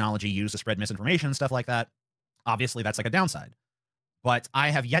fake technology used to spread misinformation and stuff like that. Obviously, that's like a downside. But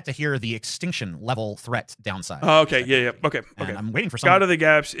I have yet to hear the extinction level threat downside. Oh, okay, yeah, okay. And I'm waiting for some. God of the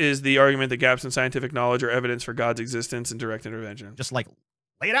Gaps is the argument that gaps in scientific knowledge are evidence for God's existence and direct intervention. Just like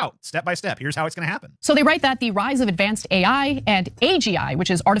lay it out step by step. Here's how it's going to happen. So they write that the rise of advanced AI and AGI, which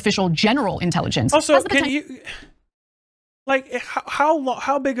is artificial general intelligence. Also, can you, like,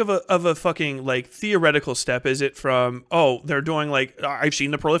 how big of a fucking like theoretical step is it from, oh, they're doing like, I've seen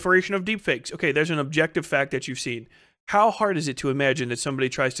the proliferation of deepfakes. Okay, there's an objective fact that you've seen. How hard is it to imagine that somebody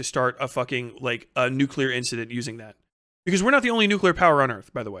tries to start a fucking like a nuclear incident using that? Because we're not the only nuclear power on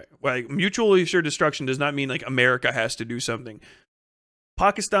Earth, by the way. Like, mutually assured destruction does not mean like America has to do something.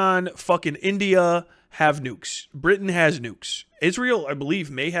 Pakistan, fucking India have nukes. Britain has nukes. Israel, I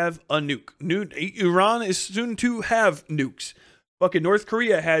believe, may have a nuke. Iran is soon to have nukes. Fucking North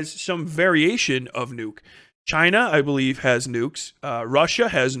Korea has some variation of nuke. China, I believe, has nukes. Russia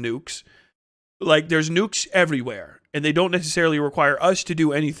has nukes. Like, there's nukes everywhere, and they don't necessarily require us to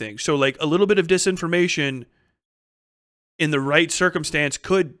do anything. So, like, a little bit of disinformation in the right circumstance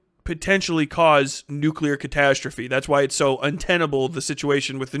could potentially cause nuclear catastrophe. That's why it's so untenable, the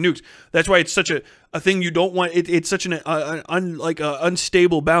situation with the nukes. That's why it's such a thing you don't want. It's such an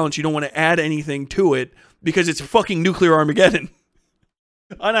unstable balance. You don't want to add anything to it because it's fucking nuclear Armageddon.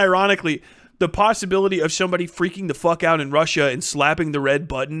 Unironically, the possibility of somebody freaking the fuck out in Russia and slapping the red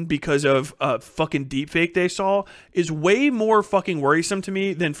button because of a fucking deepfake they saw is way more fucking worrisome to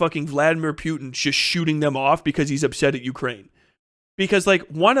me than fucking Vladimir Putin just shooting them off because he's upset at Ukraine. Because, like,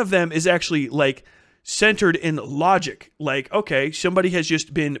 one of them is actually, like, centered in logic. Like, okay, somebody has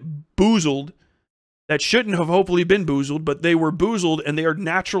just been boozled that shouldn't have hopefully been boozled, but they were boozled and they are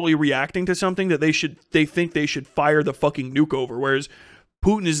naturally reacting to something that they think they should fire the fucking nuke over. Whereas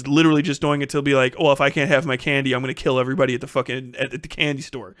Putin is literally just doing it to be like, oh, if I can't have my candy, I'm going to kill everybody at the fucking at the candy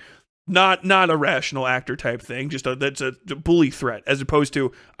store. Not a rational actor type thing. Just that's a bully threat, as opposed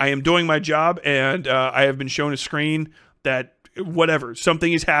to I am doing my job and I have been shown a screen that whatever,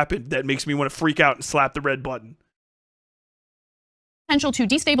 something has happened that makes me want to freak out and slap the red button. Potential to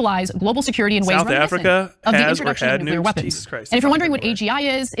destabilize global security in ways South Africa of the has introduction or of had nuclear nukes. weapons. Jesus Christ, and if you're wondering what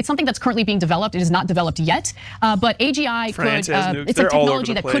AGI is, it's something that's currently being developed. It is not developed yet, but AGI France has nukes. it's a They're all over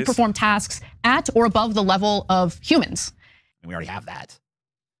technology the that place. could perform tasks at or above the level of humans. And we already have that.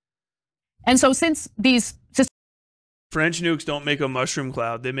 And so since these systems French nukes don't make a mushroom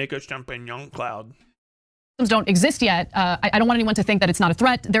cloud; they make a champignon cloud. don't exist yet, I don't want anyone to think that it's not a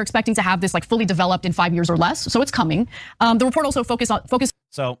threat. They're expecting to have this like fully developed in 5 years or less, so it's coming. The report also focused.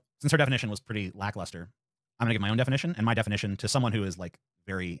 So since her definition was pretty lackluster, I'm gonna give my own definition, and my definition to someone who is like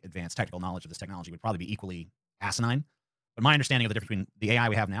very advanced technical knowledge of this technology would probably be equally asinine. But my understanding of the difference between the AI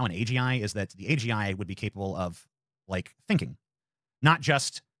we have now and AGI is that the AGI would be capable of like thinking, not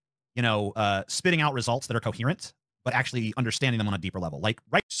just, you know, spitting out results that are coherent, but actually understanding them on a deeper level. Like,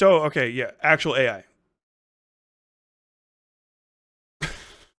 right? So, okay, yeah, actual AI.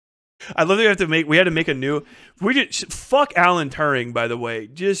 I love that we had to make a new. Fuck Alan Turing, by the way.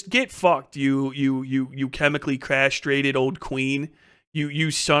 Just get fucked, you chemically castrated old queen.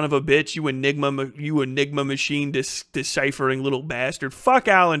 You son of a bitch. You enigma machine deciphering little bastard. Fuck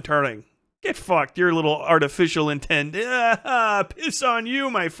Alan Turing. Get fucked. Your little artificial intent. Piss on you,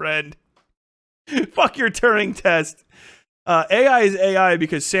 my friend. Fuck your Turing test. AI is AI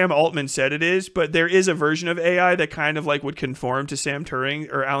because Sam Altman said it is, but there is a version of AI that kind of like would conform to Sam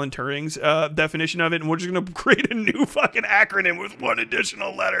Turing or Alan Turing's definition of it, and we're just gonna create a new fucking acronym with one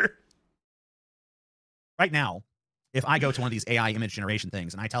additional letter. Right now, if I go to one of these AI image generation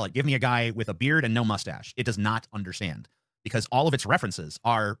things and I tell it, give me a guy with a beard and no mustache, it does not understand because all of its references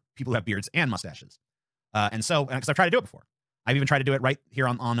are people who have beards and mustaches. And so, because I've tried to do it before. I've even tried to do it right here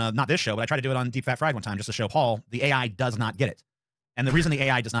on not this show, but I tried to do it on Deep Fat Fried one time just to show Paul. The AI does not get it. And the reason the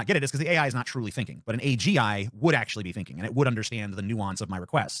AI does not get it is because the AI is not truly thinking. But an AGI would actually be thinking, and it would understand the nuance of my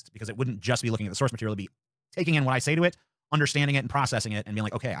request because it wouldn't just be looking at the source material, it'd be taking in what I say to it, understanding it and processing it and being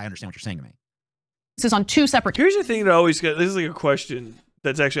like, okay, I understand what you're saying to me. This is on two separate. Here's the thing that I always get. This is like a question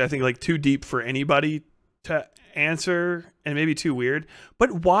that's actually, I think, like too deep for anybody to answer and maybe too weird.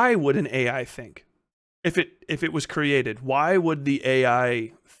 But why would an AI think? If it was created, why would the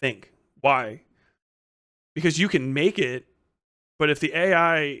AI think? Why? Because you can make it, but if the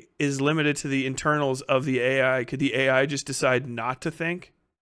AI is limited to the internals of the AI, could the AI just decide not to think?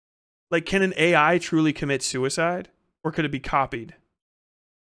 Like, can an AI truly commit suicide? Or could it be copied?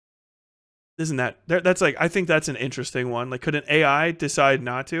 Isn't that's like, I think that's an interesting one. Like, could an AI decide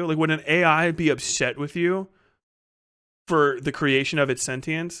not to? Like, would an AI be upset with you for the creation of its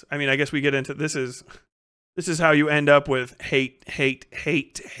sentience? I mean, I guess we get into this is how you end up with hate.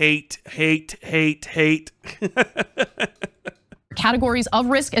 Categories of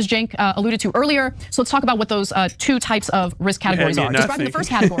risk, as Cenk alluded to earlier. So let's talk about what those two types of risk categories are. Describing the first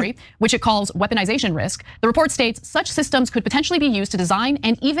category, which it calls weaponization risk, the report states such systems could potentially be used to design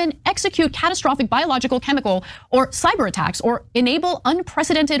and even execute catastrophic biological, chemical, or cyber attacks, or enable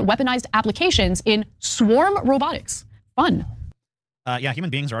unprecedented weaponized applications in swarm robotics. Fun. Yeah, human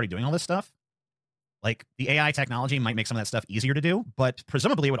beings are already doing all this stuff. Like, the AI technology might make some of that stuff easier to do, but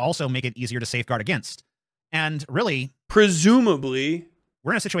presumably it would also make it easier to safeguard against. And really, presumably,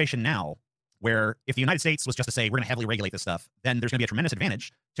 we're in a situation now where if the United States was just to say, we're going to heavily regulate this stuff, then there's going to be a tremendous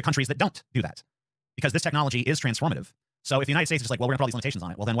advantage to countries that don't do that. Because this technology is transformative. So if the United States is just like, well, we're going to put all these limitations on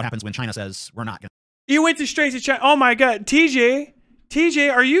it, well, then what happens when China says, we're not going to? You went straight to China. Oh my God. TJ,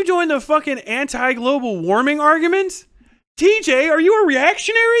 are you doing the fucking anti-global warming arguments? TJ, are you a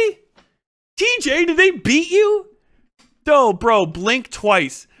reactionary? TJ, did they beat you? No, bro, blink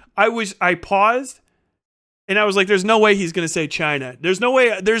twice. I paused and I was like, there's no way he's going to say China. There's no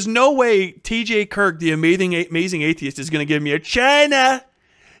way TJ Kirk, the amazing atheist, is going to give me a China.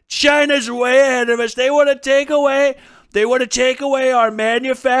 China's way ahead of us. They want to take away our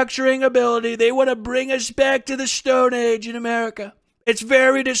manufacturing ability. They want to bring us back to the Stone Age in America. It's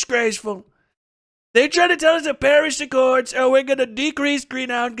very disgraceful. They try to tell us the Paris Accords, oh, we're going to decrease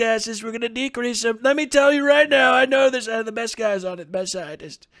greenhouse gases. We're going to decrease them. Let me tell you right now, I know this. I have the best guys on it, best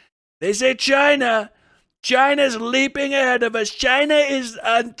scientists. They say China's leaping ahead of us. China is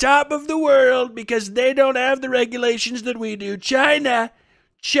on top of the world because they don't have the regulations that we do. China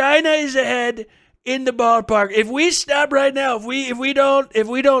is ahead in the ballpark. If we stop right now, if we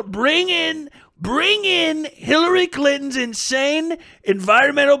don't bring in Hillary Clinton's insane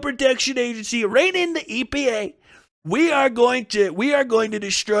Environmental Protection Agency, rein in the EPA, we are going to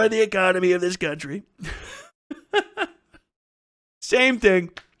destroy the economy of this country. Same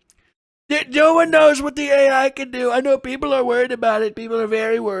thing. No one knows what the AI can do. I know people are worried about it. People are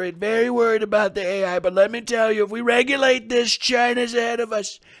very worried about the AI. But let me tell you, if we regulate this, China's ahead of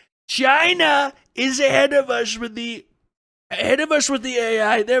us. China is ahead of us with the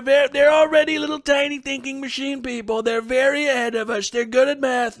AI. They're already little tiny thinking machine people. They're very ahead of us. They're good at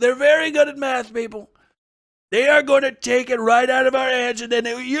math. They're very good at math, people. They are going to take it right out of our hands, and then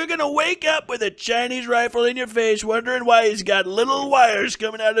you're going to wake up with a Chinese rifle in your face, wondering why he's got little wires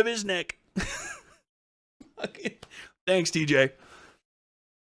coming out of his neck. Thanks, TJ.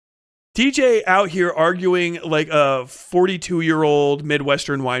 TJ out here arguing like a 42-year-old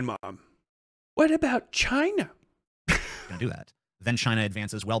Midwestern wine mom. What about China? Gonna do that. Then China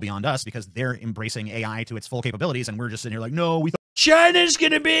advances well beyond us because they're embracing AI to its full capabilities, and we're just sitting here like, no, we thought China's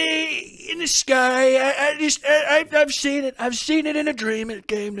gonna be in the sky. I've seen it. I've seen it in a dream. It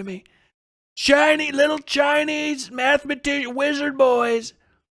came to me. Little Chinese mathematician wizard boys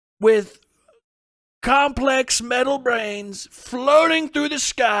with complex metal brains floating through the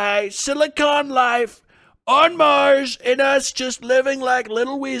sky, silicon life on Mars and us just living like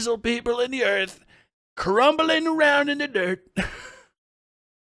little weasel people in the earth, crumbling around in the dirt.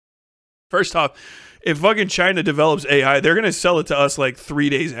 First off, if fucking China develops AI, they're gonna sell it to us like 3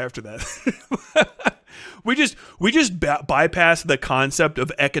 days after that. we just bypass the concept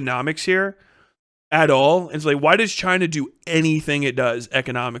of economics here at all. It's like, why does China do anything it does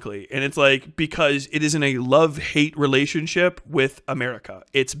economically? And it's like, because it is in a love-hate relationship with America,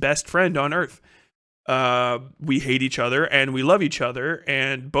 its best friend on earth. We hate each other and we love each other,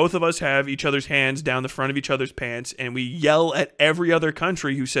 and both of us have each other's hands down the front of each other's pants, and we yell at every other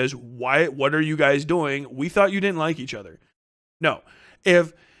country who says, what are you guys doing? We thought you didn't like each other. No.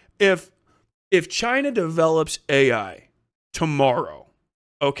 If China develops AI tomorrow,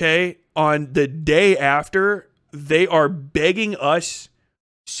 okay, on the day after, they are begging us,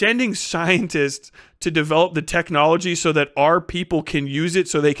 sending scientists to develop the technology so that our people can use it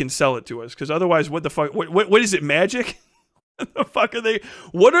so they can sell it to us. Because otherwise, what the fuck? What is it, magic? What the fuck are they?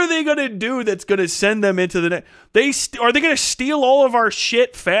 What are they going to do that's going to send them into the net? Are they going to steal all of our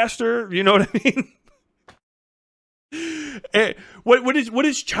shit faster? You know what I mean? What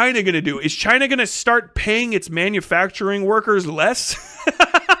is China going to do? Is China going to start paying its manufacturing workers less?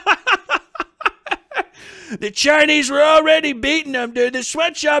 The Chinese were already beating them, dude. The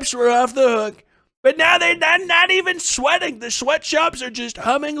sweatshops were off the hook. But now they're not even sweating. The sweatshops are just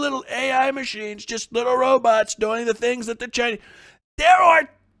humming little AI machines, just little robots doing the things that the Chinese... There are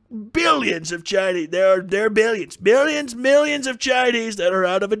billions of Chinese. There are billions, millions of Chinese that are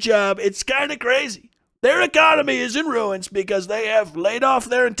out of a job. It's kind of crazy. Their economy is in ruins because they have laid off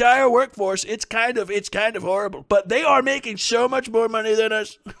their entire workforce. It's kind of horrible. But they are making so much more money than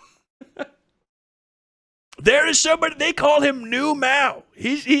us. There is somebody, they call him New Mao.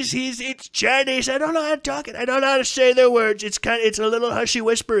 It's Chinese. I don't know how to talk it. I don't know how to say their words. It's a little hushy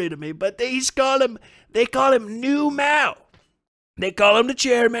whispery to me, but they call him New Mao. They call him the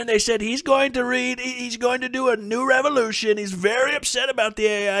chairman. They said he's going to do a new revolution. He's very upset about the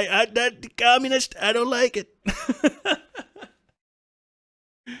AI. That communist, I don't like it.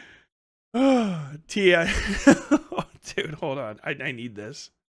 Oh, dude, hold on. I need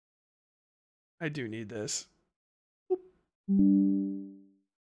this. I do need this.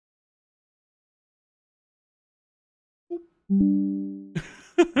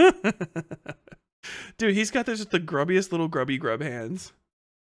 Dude, he's got the grubbiest little grubby grub hands.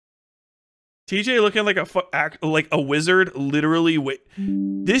 TJ looking like a wizard, literally.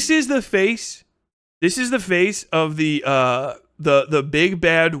 This is the face. This is the face of the big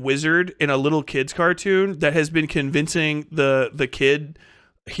bad wizard in a little kid's cartoon that has been convincing the kid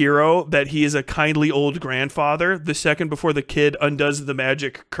hero that he is a kindly old grandfather the second before the kid undoes the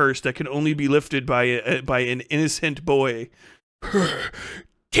magic curse that can only be lifted by an innocent boy.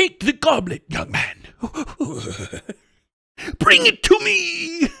 Take the goblet, young man. Bring it to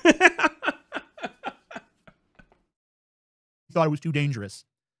me. Thought it was too dangerous.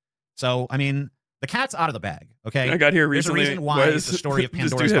 So, I mean, the cat's out of the bag, okay? I got here recently. There's a reason why the story of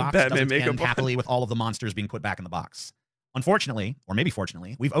Pandora's box doesn't end happily with all of the monsters being put back in the box. Unfortunately, or maybe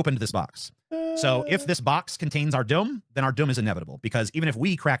fortunately, we've opened this box. So if this box contains our doom, then our doom is inevitable, because even if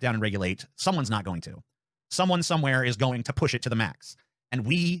we crack down and regulate, someone's not going to. Someone somewhere is going to push it to the max. And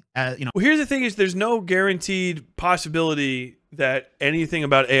we, you know. Well, here's the thing is there's no guaranteed possibility that anything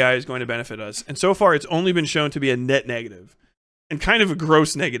about AI is going to benefit us. And so far, it's only been shown to be a net negative. And kind of a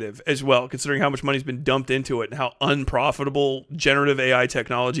gross negative as well, considering how much money's been dumped into it and how unprofitable generative AI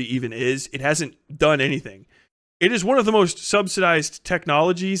technology even is. It hasn't done anything. It is one of the most subsidized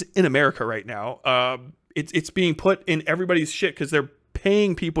technologies in America right now. It's being put in everybody's shit because they're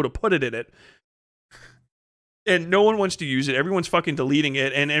paying people to put it in it. And no one wants to use it. Everyone's fucking deleting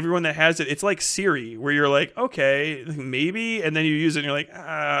it. And everyone that has it, it's like Siri, where you're like, okay, maybe. And then you use it and you're like,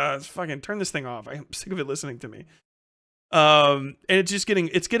 fucking turn this thing off. I'm sick of it listening to me. And it's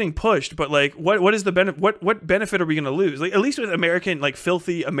getting pushed. But like, what is the benefit? What benefit are we going to lose? Like, at least with American, like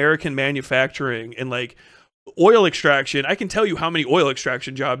filthy American manufacturing and like oil extraction, I can tell you how many oil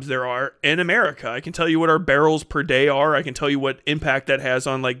extraction jobs there are in America. I can tell you what our barrels per day are. I can tell you what impact that has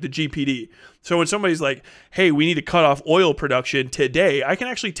on like the GPD. So when somebody's like, hey, we need to cut off oil production today, I can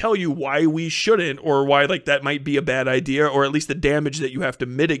actually tell you why we shouldn't, or why like that might be a bad idea, or at least the damage that you have to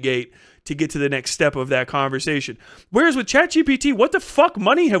mitigate to get to the next step of that conversation. Whereas with ChatGPT, what the fuck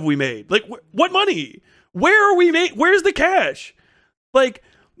money have we made? Like, what money? Where are we made? Where's the cash? Like,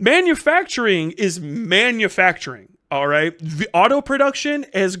 manufacturing is manufacturing, all right? The auto production,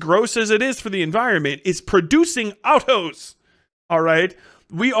 as gross as it is for the environment, is producing autos, all right?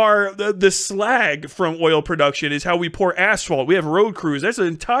 We are, the slag from oil production is how we pour asphalt. We have road crews. That's an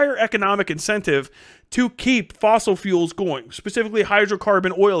entire economic incentive to keep fossil fuels going, specifically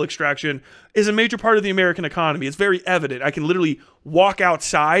hydrocarbon oil extraction, is a major part of the American economy. It's very evident. I can literally walk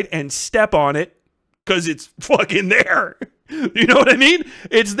outside and step on it because it's fucking there. You know what I mean?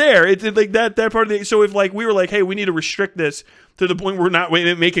 It's there. It's like that part of the. So if like we were like, hey, we need to restrict this to the point where we're not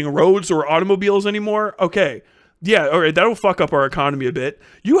making roads or automobiles anymore. Okay. Yeah, all right, that'll fuck up our economy a bit.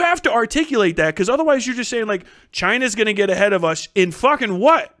 You have to articulate that, because otherwise you're just saying, like, China's going to get ahead of us in fucking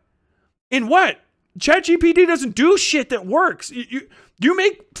what? In what? ChatGPT doesn't do shit that works. You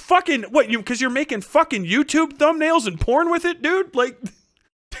make fucking, what, because you're making fucking YouTube thumbnails and porn with it, dude? Like,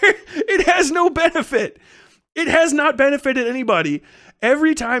 it has no benefit. It has not benefited anybody.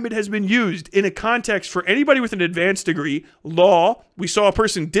 Every time it has been used in a context for anybody with an advanced degree, law, we saw a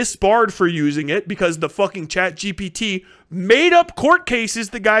person disbarred for using it because the fucking ChatGPT made up court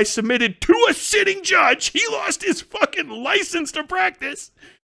cases the guy submitted to a sitting judge. He lost his fucking license to practice.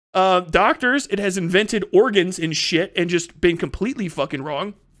 Doctors, it has invented organs and shit and just been completely fucking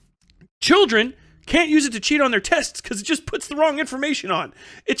wrong. Children can't use it to cheat on their tests because it just puts the wrong information on.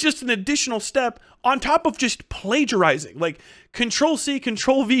 It's just an additional step on top of just plagiarizing. Like, Control-C,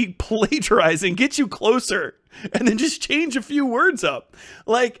 Control-V plagiarizing gets you closer, and then just change a few words up.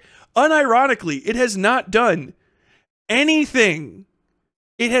 Like, unironically, it has not done anything.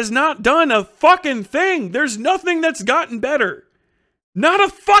 It has not done a fucking thing. There's nothing that's gotten better.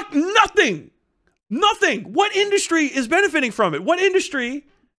 Nothing. Nothing. What industry is benefiting from it? What industry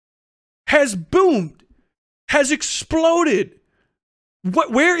has boomed, has exploded?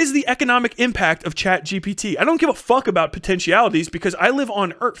 Where is the economic impact of ChatGPT? I don't give a fuck about potentialities because I live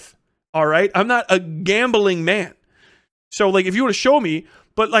on Earth, all right? I'm not a gambling man. So, like, if you want to show me,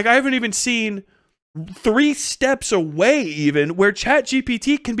 but, like, I haven't even seen 3 steps away even where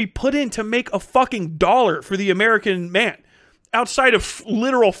ChatGPT can be put in to make a fucking dollar for the American man outside of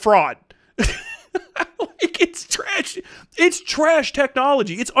literal fraud. Like, it's trash. It's trash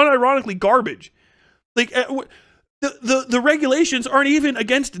technology. It's unironically garbage. Like, the regulations aren't even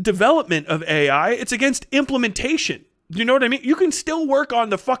against development of AI. It's against implementation. You know what I mean? You can still work on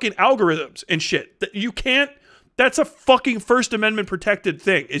the fucking algorithms and shit. You can't. That's a fucking First Amendment protected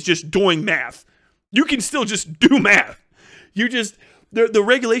thing. It's just doing math. You can still just do math. You just. The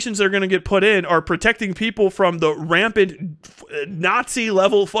regulations that are going to get put in are protecting people from the rampant Nazi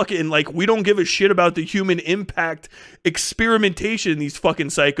level fucking, like, we don't give a shit about the human impact experimentation these fucking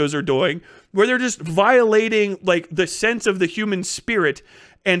psychos are doing, where they're just violating, like, the sense of the human spirit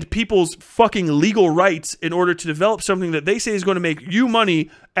and people's fucking legal rights in order to develop something that they say is going to make you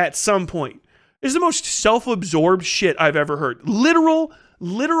money at some point. It's the most self-absorbed shit I've ever heard.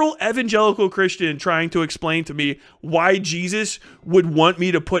 Literal evangelical Christian trying to explain to me why Jesus would want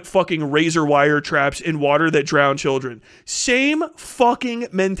me to put fucking razor wire traps in water that drown children. Same fucking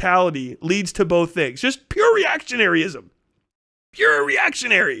mentality leads to both things. Just pure reactionaryism. Pure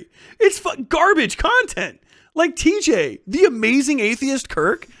reactionary. It's garbage content. Like TJ, the amazing atheist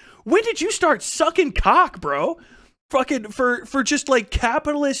Kirk. When did you start sucking cock, bro? Fucking for just like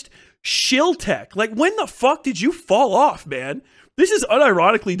capitalist shill tech. Like, when the fuck did you fall off, man? This is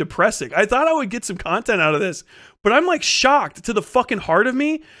unironically depressing. I thought I would get some content out of this, but I'm like shocked to the fucking heart of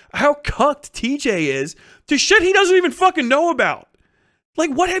me how cucked TJ is to shit he doesn't even fucking know about.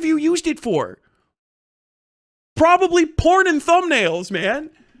 Like, what have you used it for? Probably porn and thumbnails, man.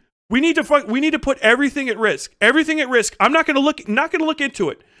 We need to put everything at risk. Everything at risk. I'm not gonna look into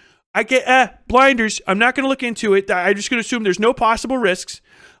it. I get blinders. I'm not gonna look into it. I'm just gonna assume there's no possible risks.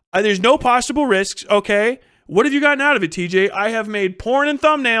 There's no possible risks. Okay. What have you gotten out of it, TJ? I have made porn and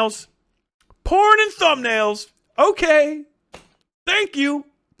thumbnails. Porn and thumbnails. Okay. Thank you.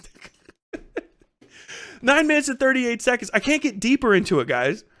 9 minutes and 38 seconds. I can't get deeper into it,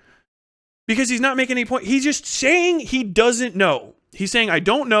 guys, because he's not making any point. He's just saying he doesn't know. He's saying, I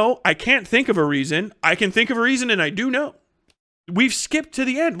don't know. I can't think of a reason. I can think of a reason, and I do know. We've skipped to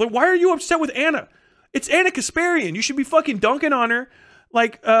the end. Like, why are you upset with Anna? It's Anna Kasparian. You should be fucking dunking on her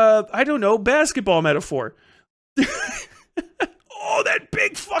like, I don't know, basketball metaphor. Oh, that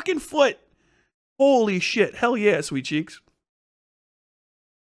big fucking foot. Holy shit. Hell yeah, sweet cheeks.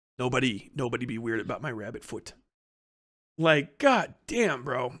 Nobody be weird about my rabbit foot. Like, god damn,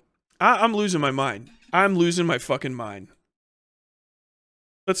 bro. I'm losing my mind. I'm losing my fucking mind.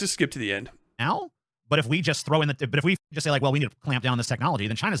 Let's just skip to the end. Now? But if we just if we just say, like, well, we need to clamp down on this technology,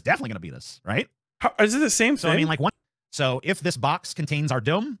 then China's definitely going to beat us, right? Is it the same thing? So, I mean, like, so if this box contains our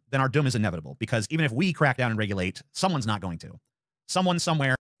doom, then our doom is inevitable, because even if we crack down and regulate, someone's not going to. Someone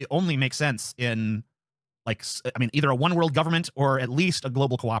somewhere, it only makes sense in, like, I mean, either a one world government or at least a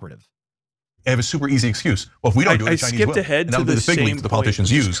global cooperative. They have a super easy excuse. Well, if we don't do it, the Chinese will. Ahead and that'll be the fig leaf the politicians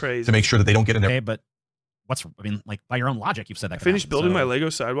use to make sure that they don't get in there. Okay, but I mean, like by your own logic, you've said that. Finished building my Lego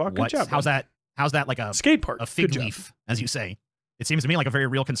sidewalk. Good job. How's that like a skate park? A fig leaf, as you say. It seems to me like a very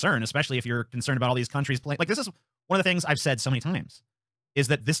real concern, especially if you're concerned about all these countries playing. Like, this is one of the things I've said so many times, is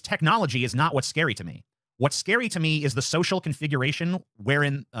that this technology is not what's scary to me. What's scary to me is the social configuration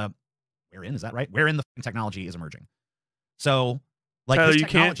wherein is that right? Wherein the technology is emerging. So, like, Tyler, you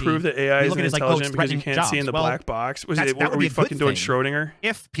can't prove that AI is intelligent because you can't see in the black box. Are we fucking doing Schrodinger?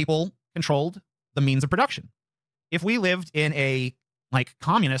 If people controlled the means of production. If we lived in a like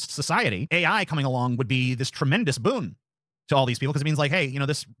communist society, AI coming along would be this tremendous boon to all these people, because it means like, hey, you know,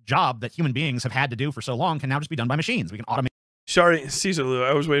 this job that human beings have had to do for so long can now just be done by machines. We can automate. Sorry, Caesar Lou,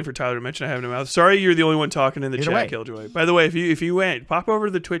 I was waiting for Tyler to mention I have no mouth. Sorry, you're the only one talking in the chat, Killjoy. By the way, if you went, pop over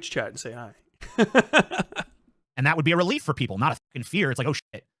to the Twitch chat and say hi. And that would be a relief for people, not a fucking fear. It's like, oh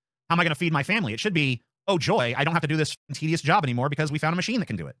shit, how am I going to feed my family? It should be, oh joy, I don't have to do this tedious job anymore because we found a machine that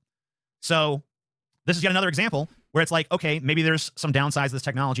can do it. So this is yet another example where it's like, okay, maybe there's some downsides to this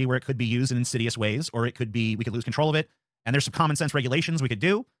technology where it could be used in insidious ways, or it could be, we could lose control of it. And there's some common sense regulations we could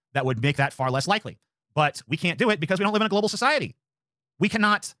do that would make that far less likely. But we can't do it because we don't live in a global society. We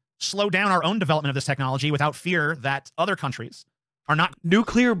cannot slow down our own development of this technology without fear that other countries are not.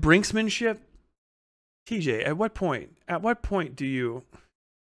 Nuclear brinksmanship? TJ, at what point do you...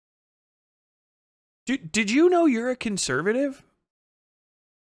 Did you know you're a conservative?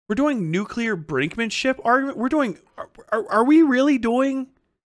 We're doing nuclear brinkmanship argument? We're doing... Are we really doing...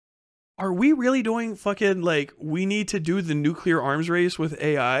 Are we really doing fucking, like, we need to do the nuclear arms race with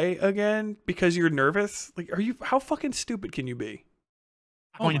AI again because you're nervous? Like, how fucking stupid can you be?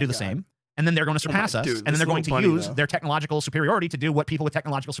 Going to do the same, and then they're going to surpass us, and then they're going to use their technological superiority to do what people with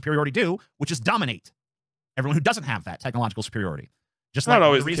technological superiority do, which is dominate everyone who doesn't have that technological superiority. Just like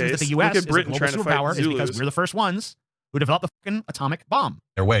the reasons that the U.S. is a global superpower is because we're the first ones who developed the fucking atomic bomb.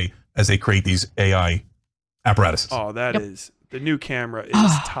 Their way as they create these AI apparatuses. Oh, that is... The new camera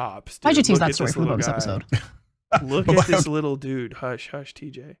is tops. Why'd you tease that story from the bonus episode? Look at this little dude. Hush, hush,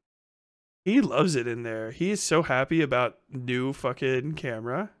 TJ. He loves it in there. He is so happy about new fucking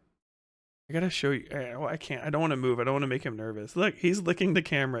camera. I gotta show you. I can't. I don't want to move. I don't want to make him nervous. Look, he's licking the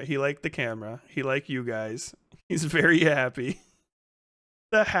camera. He liked the camera. He liked you guys. He's very happy.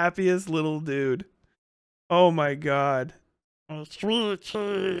 The happiest little dude. Oh my god. It's really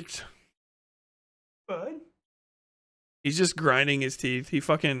cute. Bud? He's just grinding his teeth.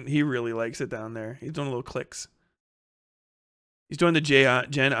 He really likes it down there. He's doing little clicks. He's doing the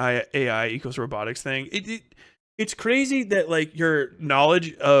Gen AI equals robotics thing. It's crazy that like your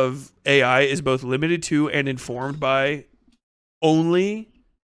knowledge of AI is both limited to and informed by only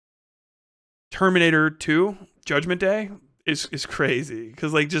Terminator 2 Judgment Day is crazy.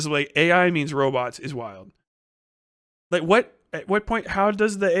 Because like just like AI means robots is wild. Like what? At what point, how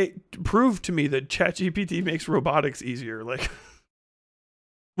does prove to me that ChatGPT makes robotics easier? Like,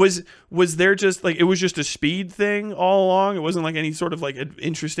 was there just like, it was just a speed thing all along? It wasn't like any sort of like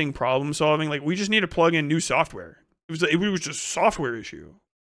interesting problem solving. Like, we just need to plug in new software. It was just a software issue.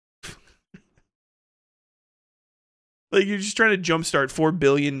 Like, you're just trying to jumpstart 4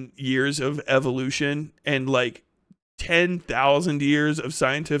 billion years of evolution and like 10,000 years of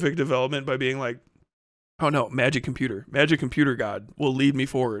scientific development by being like, oh no, magic computer god will lead me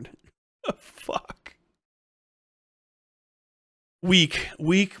forward. Fuck.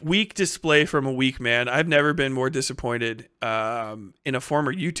 Weak display from a weak man. I've never been more disappointed in a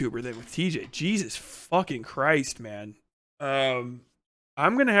former YouTuber than with TJ. Jesus fucking Christ, man. I'm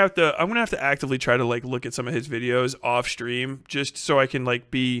gonna have to actively try to like look at some of his videos off stream just so I can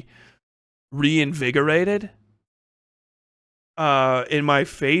like be reinvigorated. In my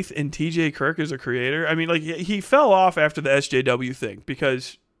faith in TJ Kirk as a creator. I mean, like, he fell off after the SJW thing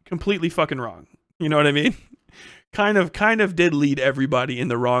because completely fucking wrong. You know what I mean? Kind of did lead everybody in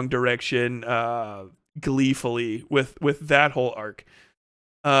the wrong direction, gleefully with that whole arc.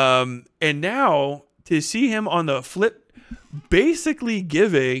 And now to see him on the flip, basically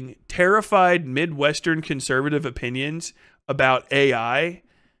giving terrified Midwestern conservative opinions about AI,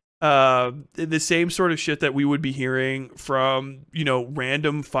 the same sort of shit that we would be hearing from, you know,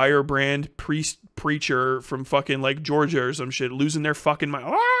 random firebrand preacher from fucking like Georgia or some shit, losing their fucking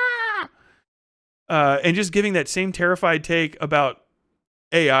mind. And just giving that same terrified take about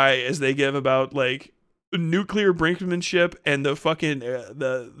AI as they give about like nuclear brinkmanship and the fucking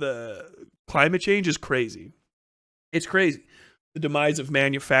the climate change is crazy. It's crazy. The demise of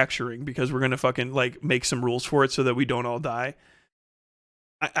manufacturing because we're gonna fucking like make some rules for it so that we don't all die.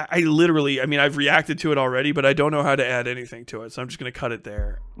 I literally, I mean, I've reacted to it already, but I don't know how to add anything to it, so I'm just going to cut it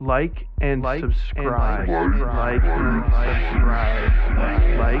there. Like and subscribe. Like and subscribe.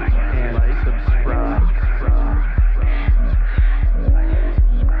 Like and subscribe.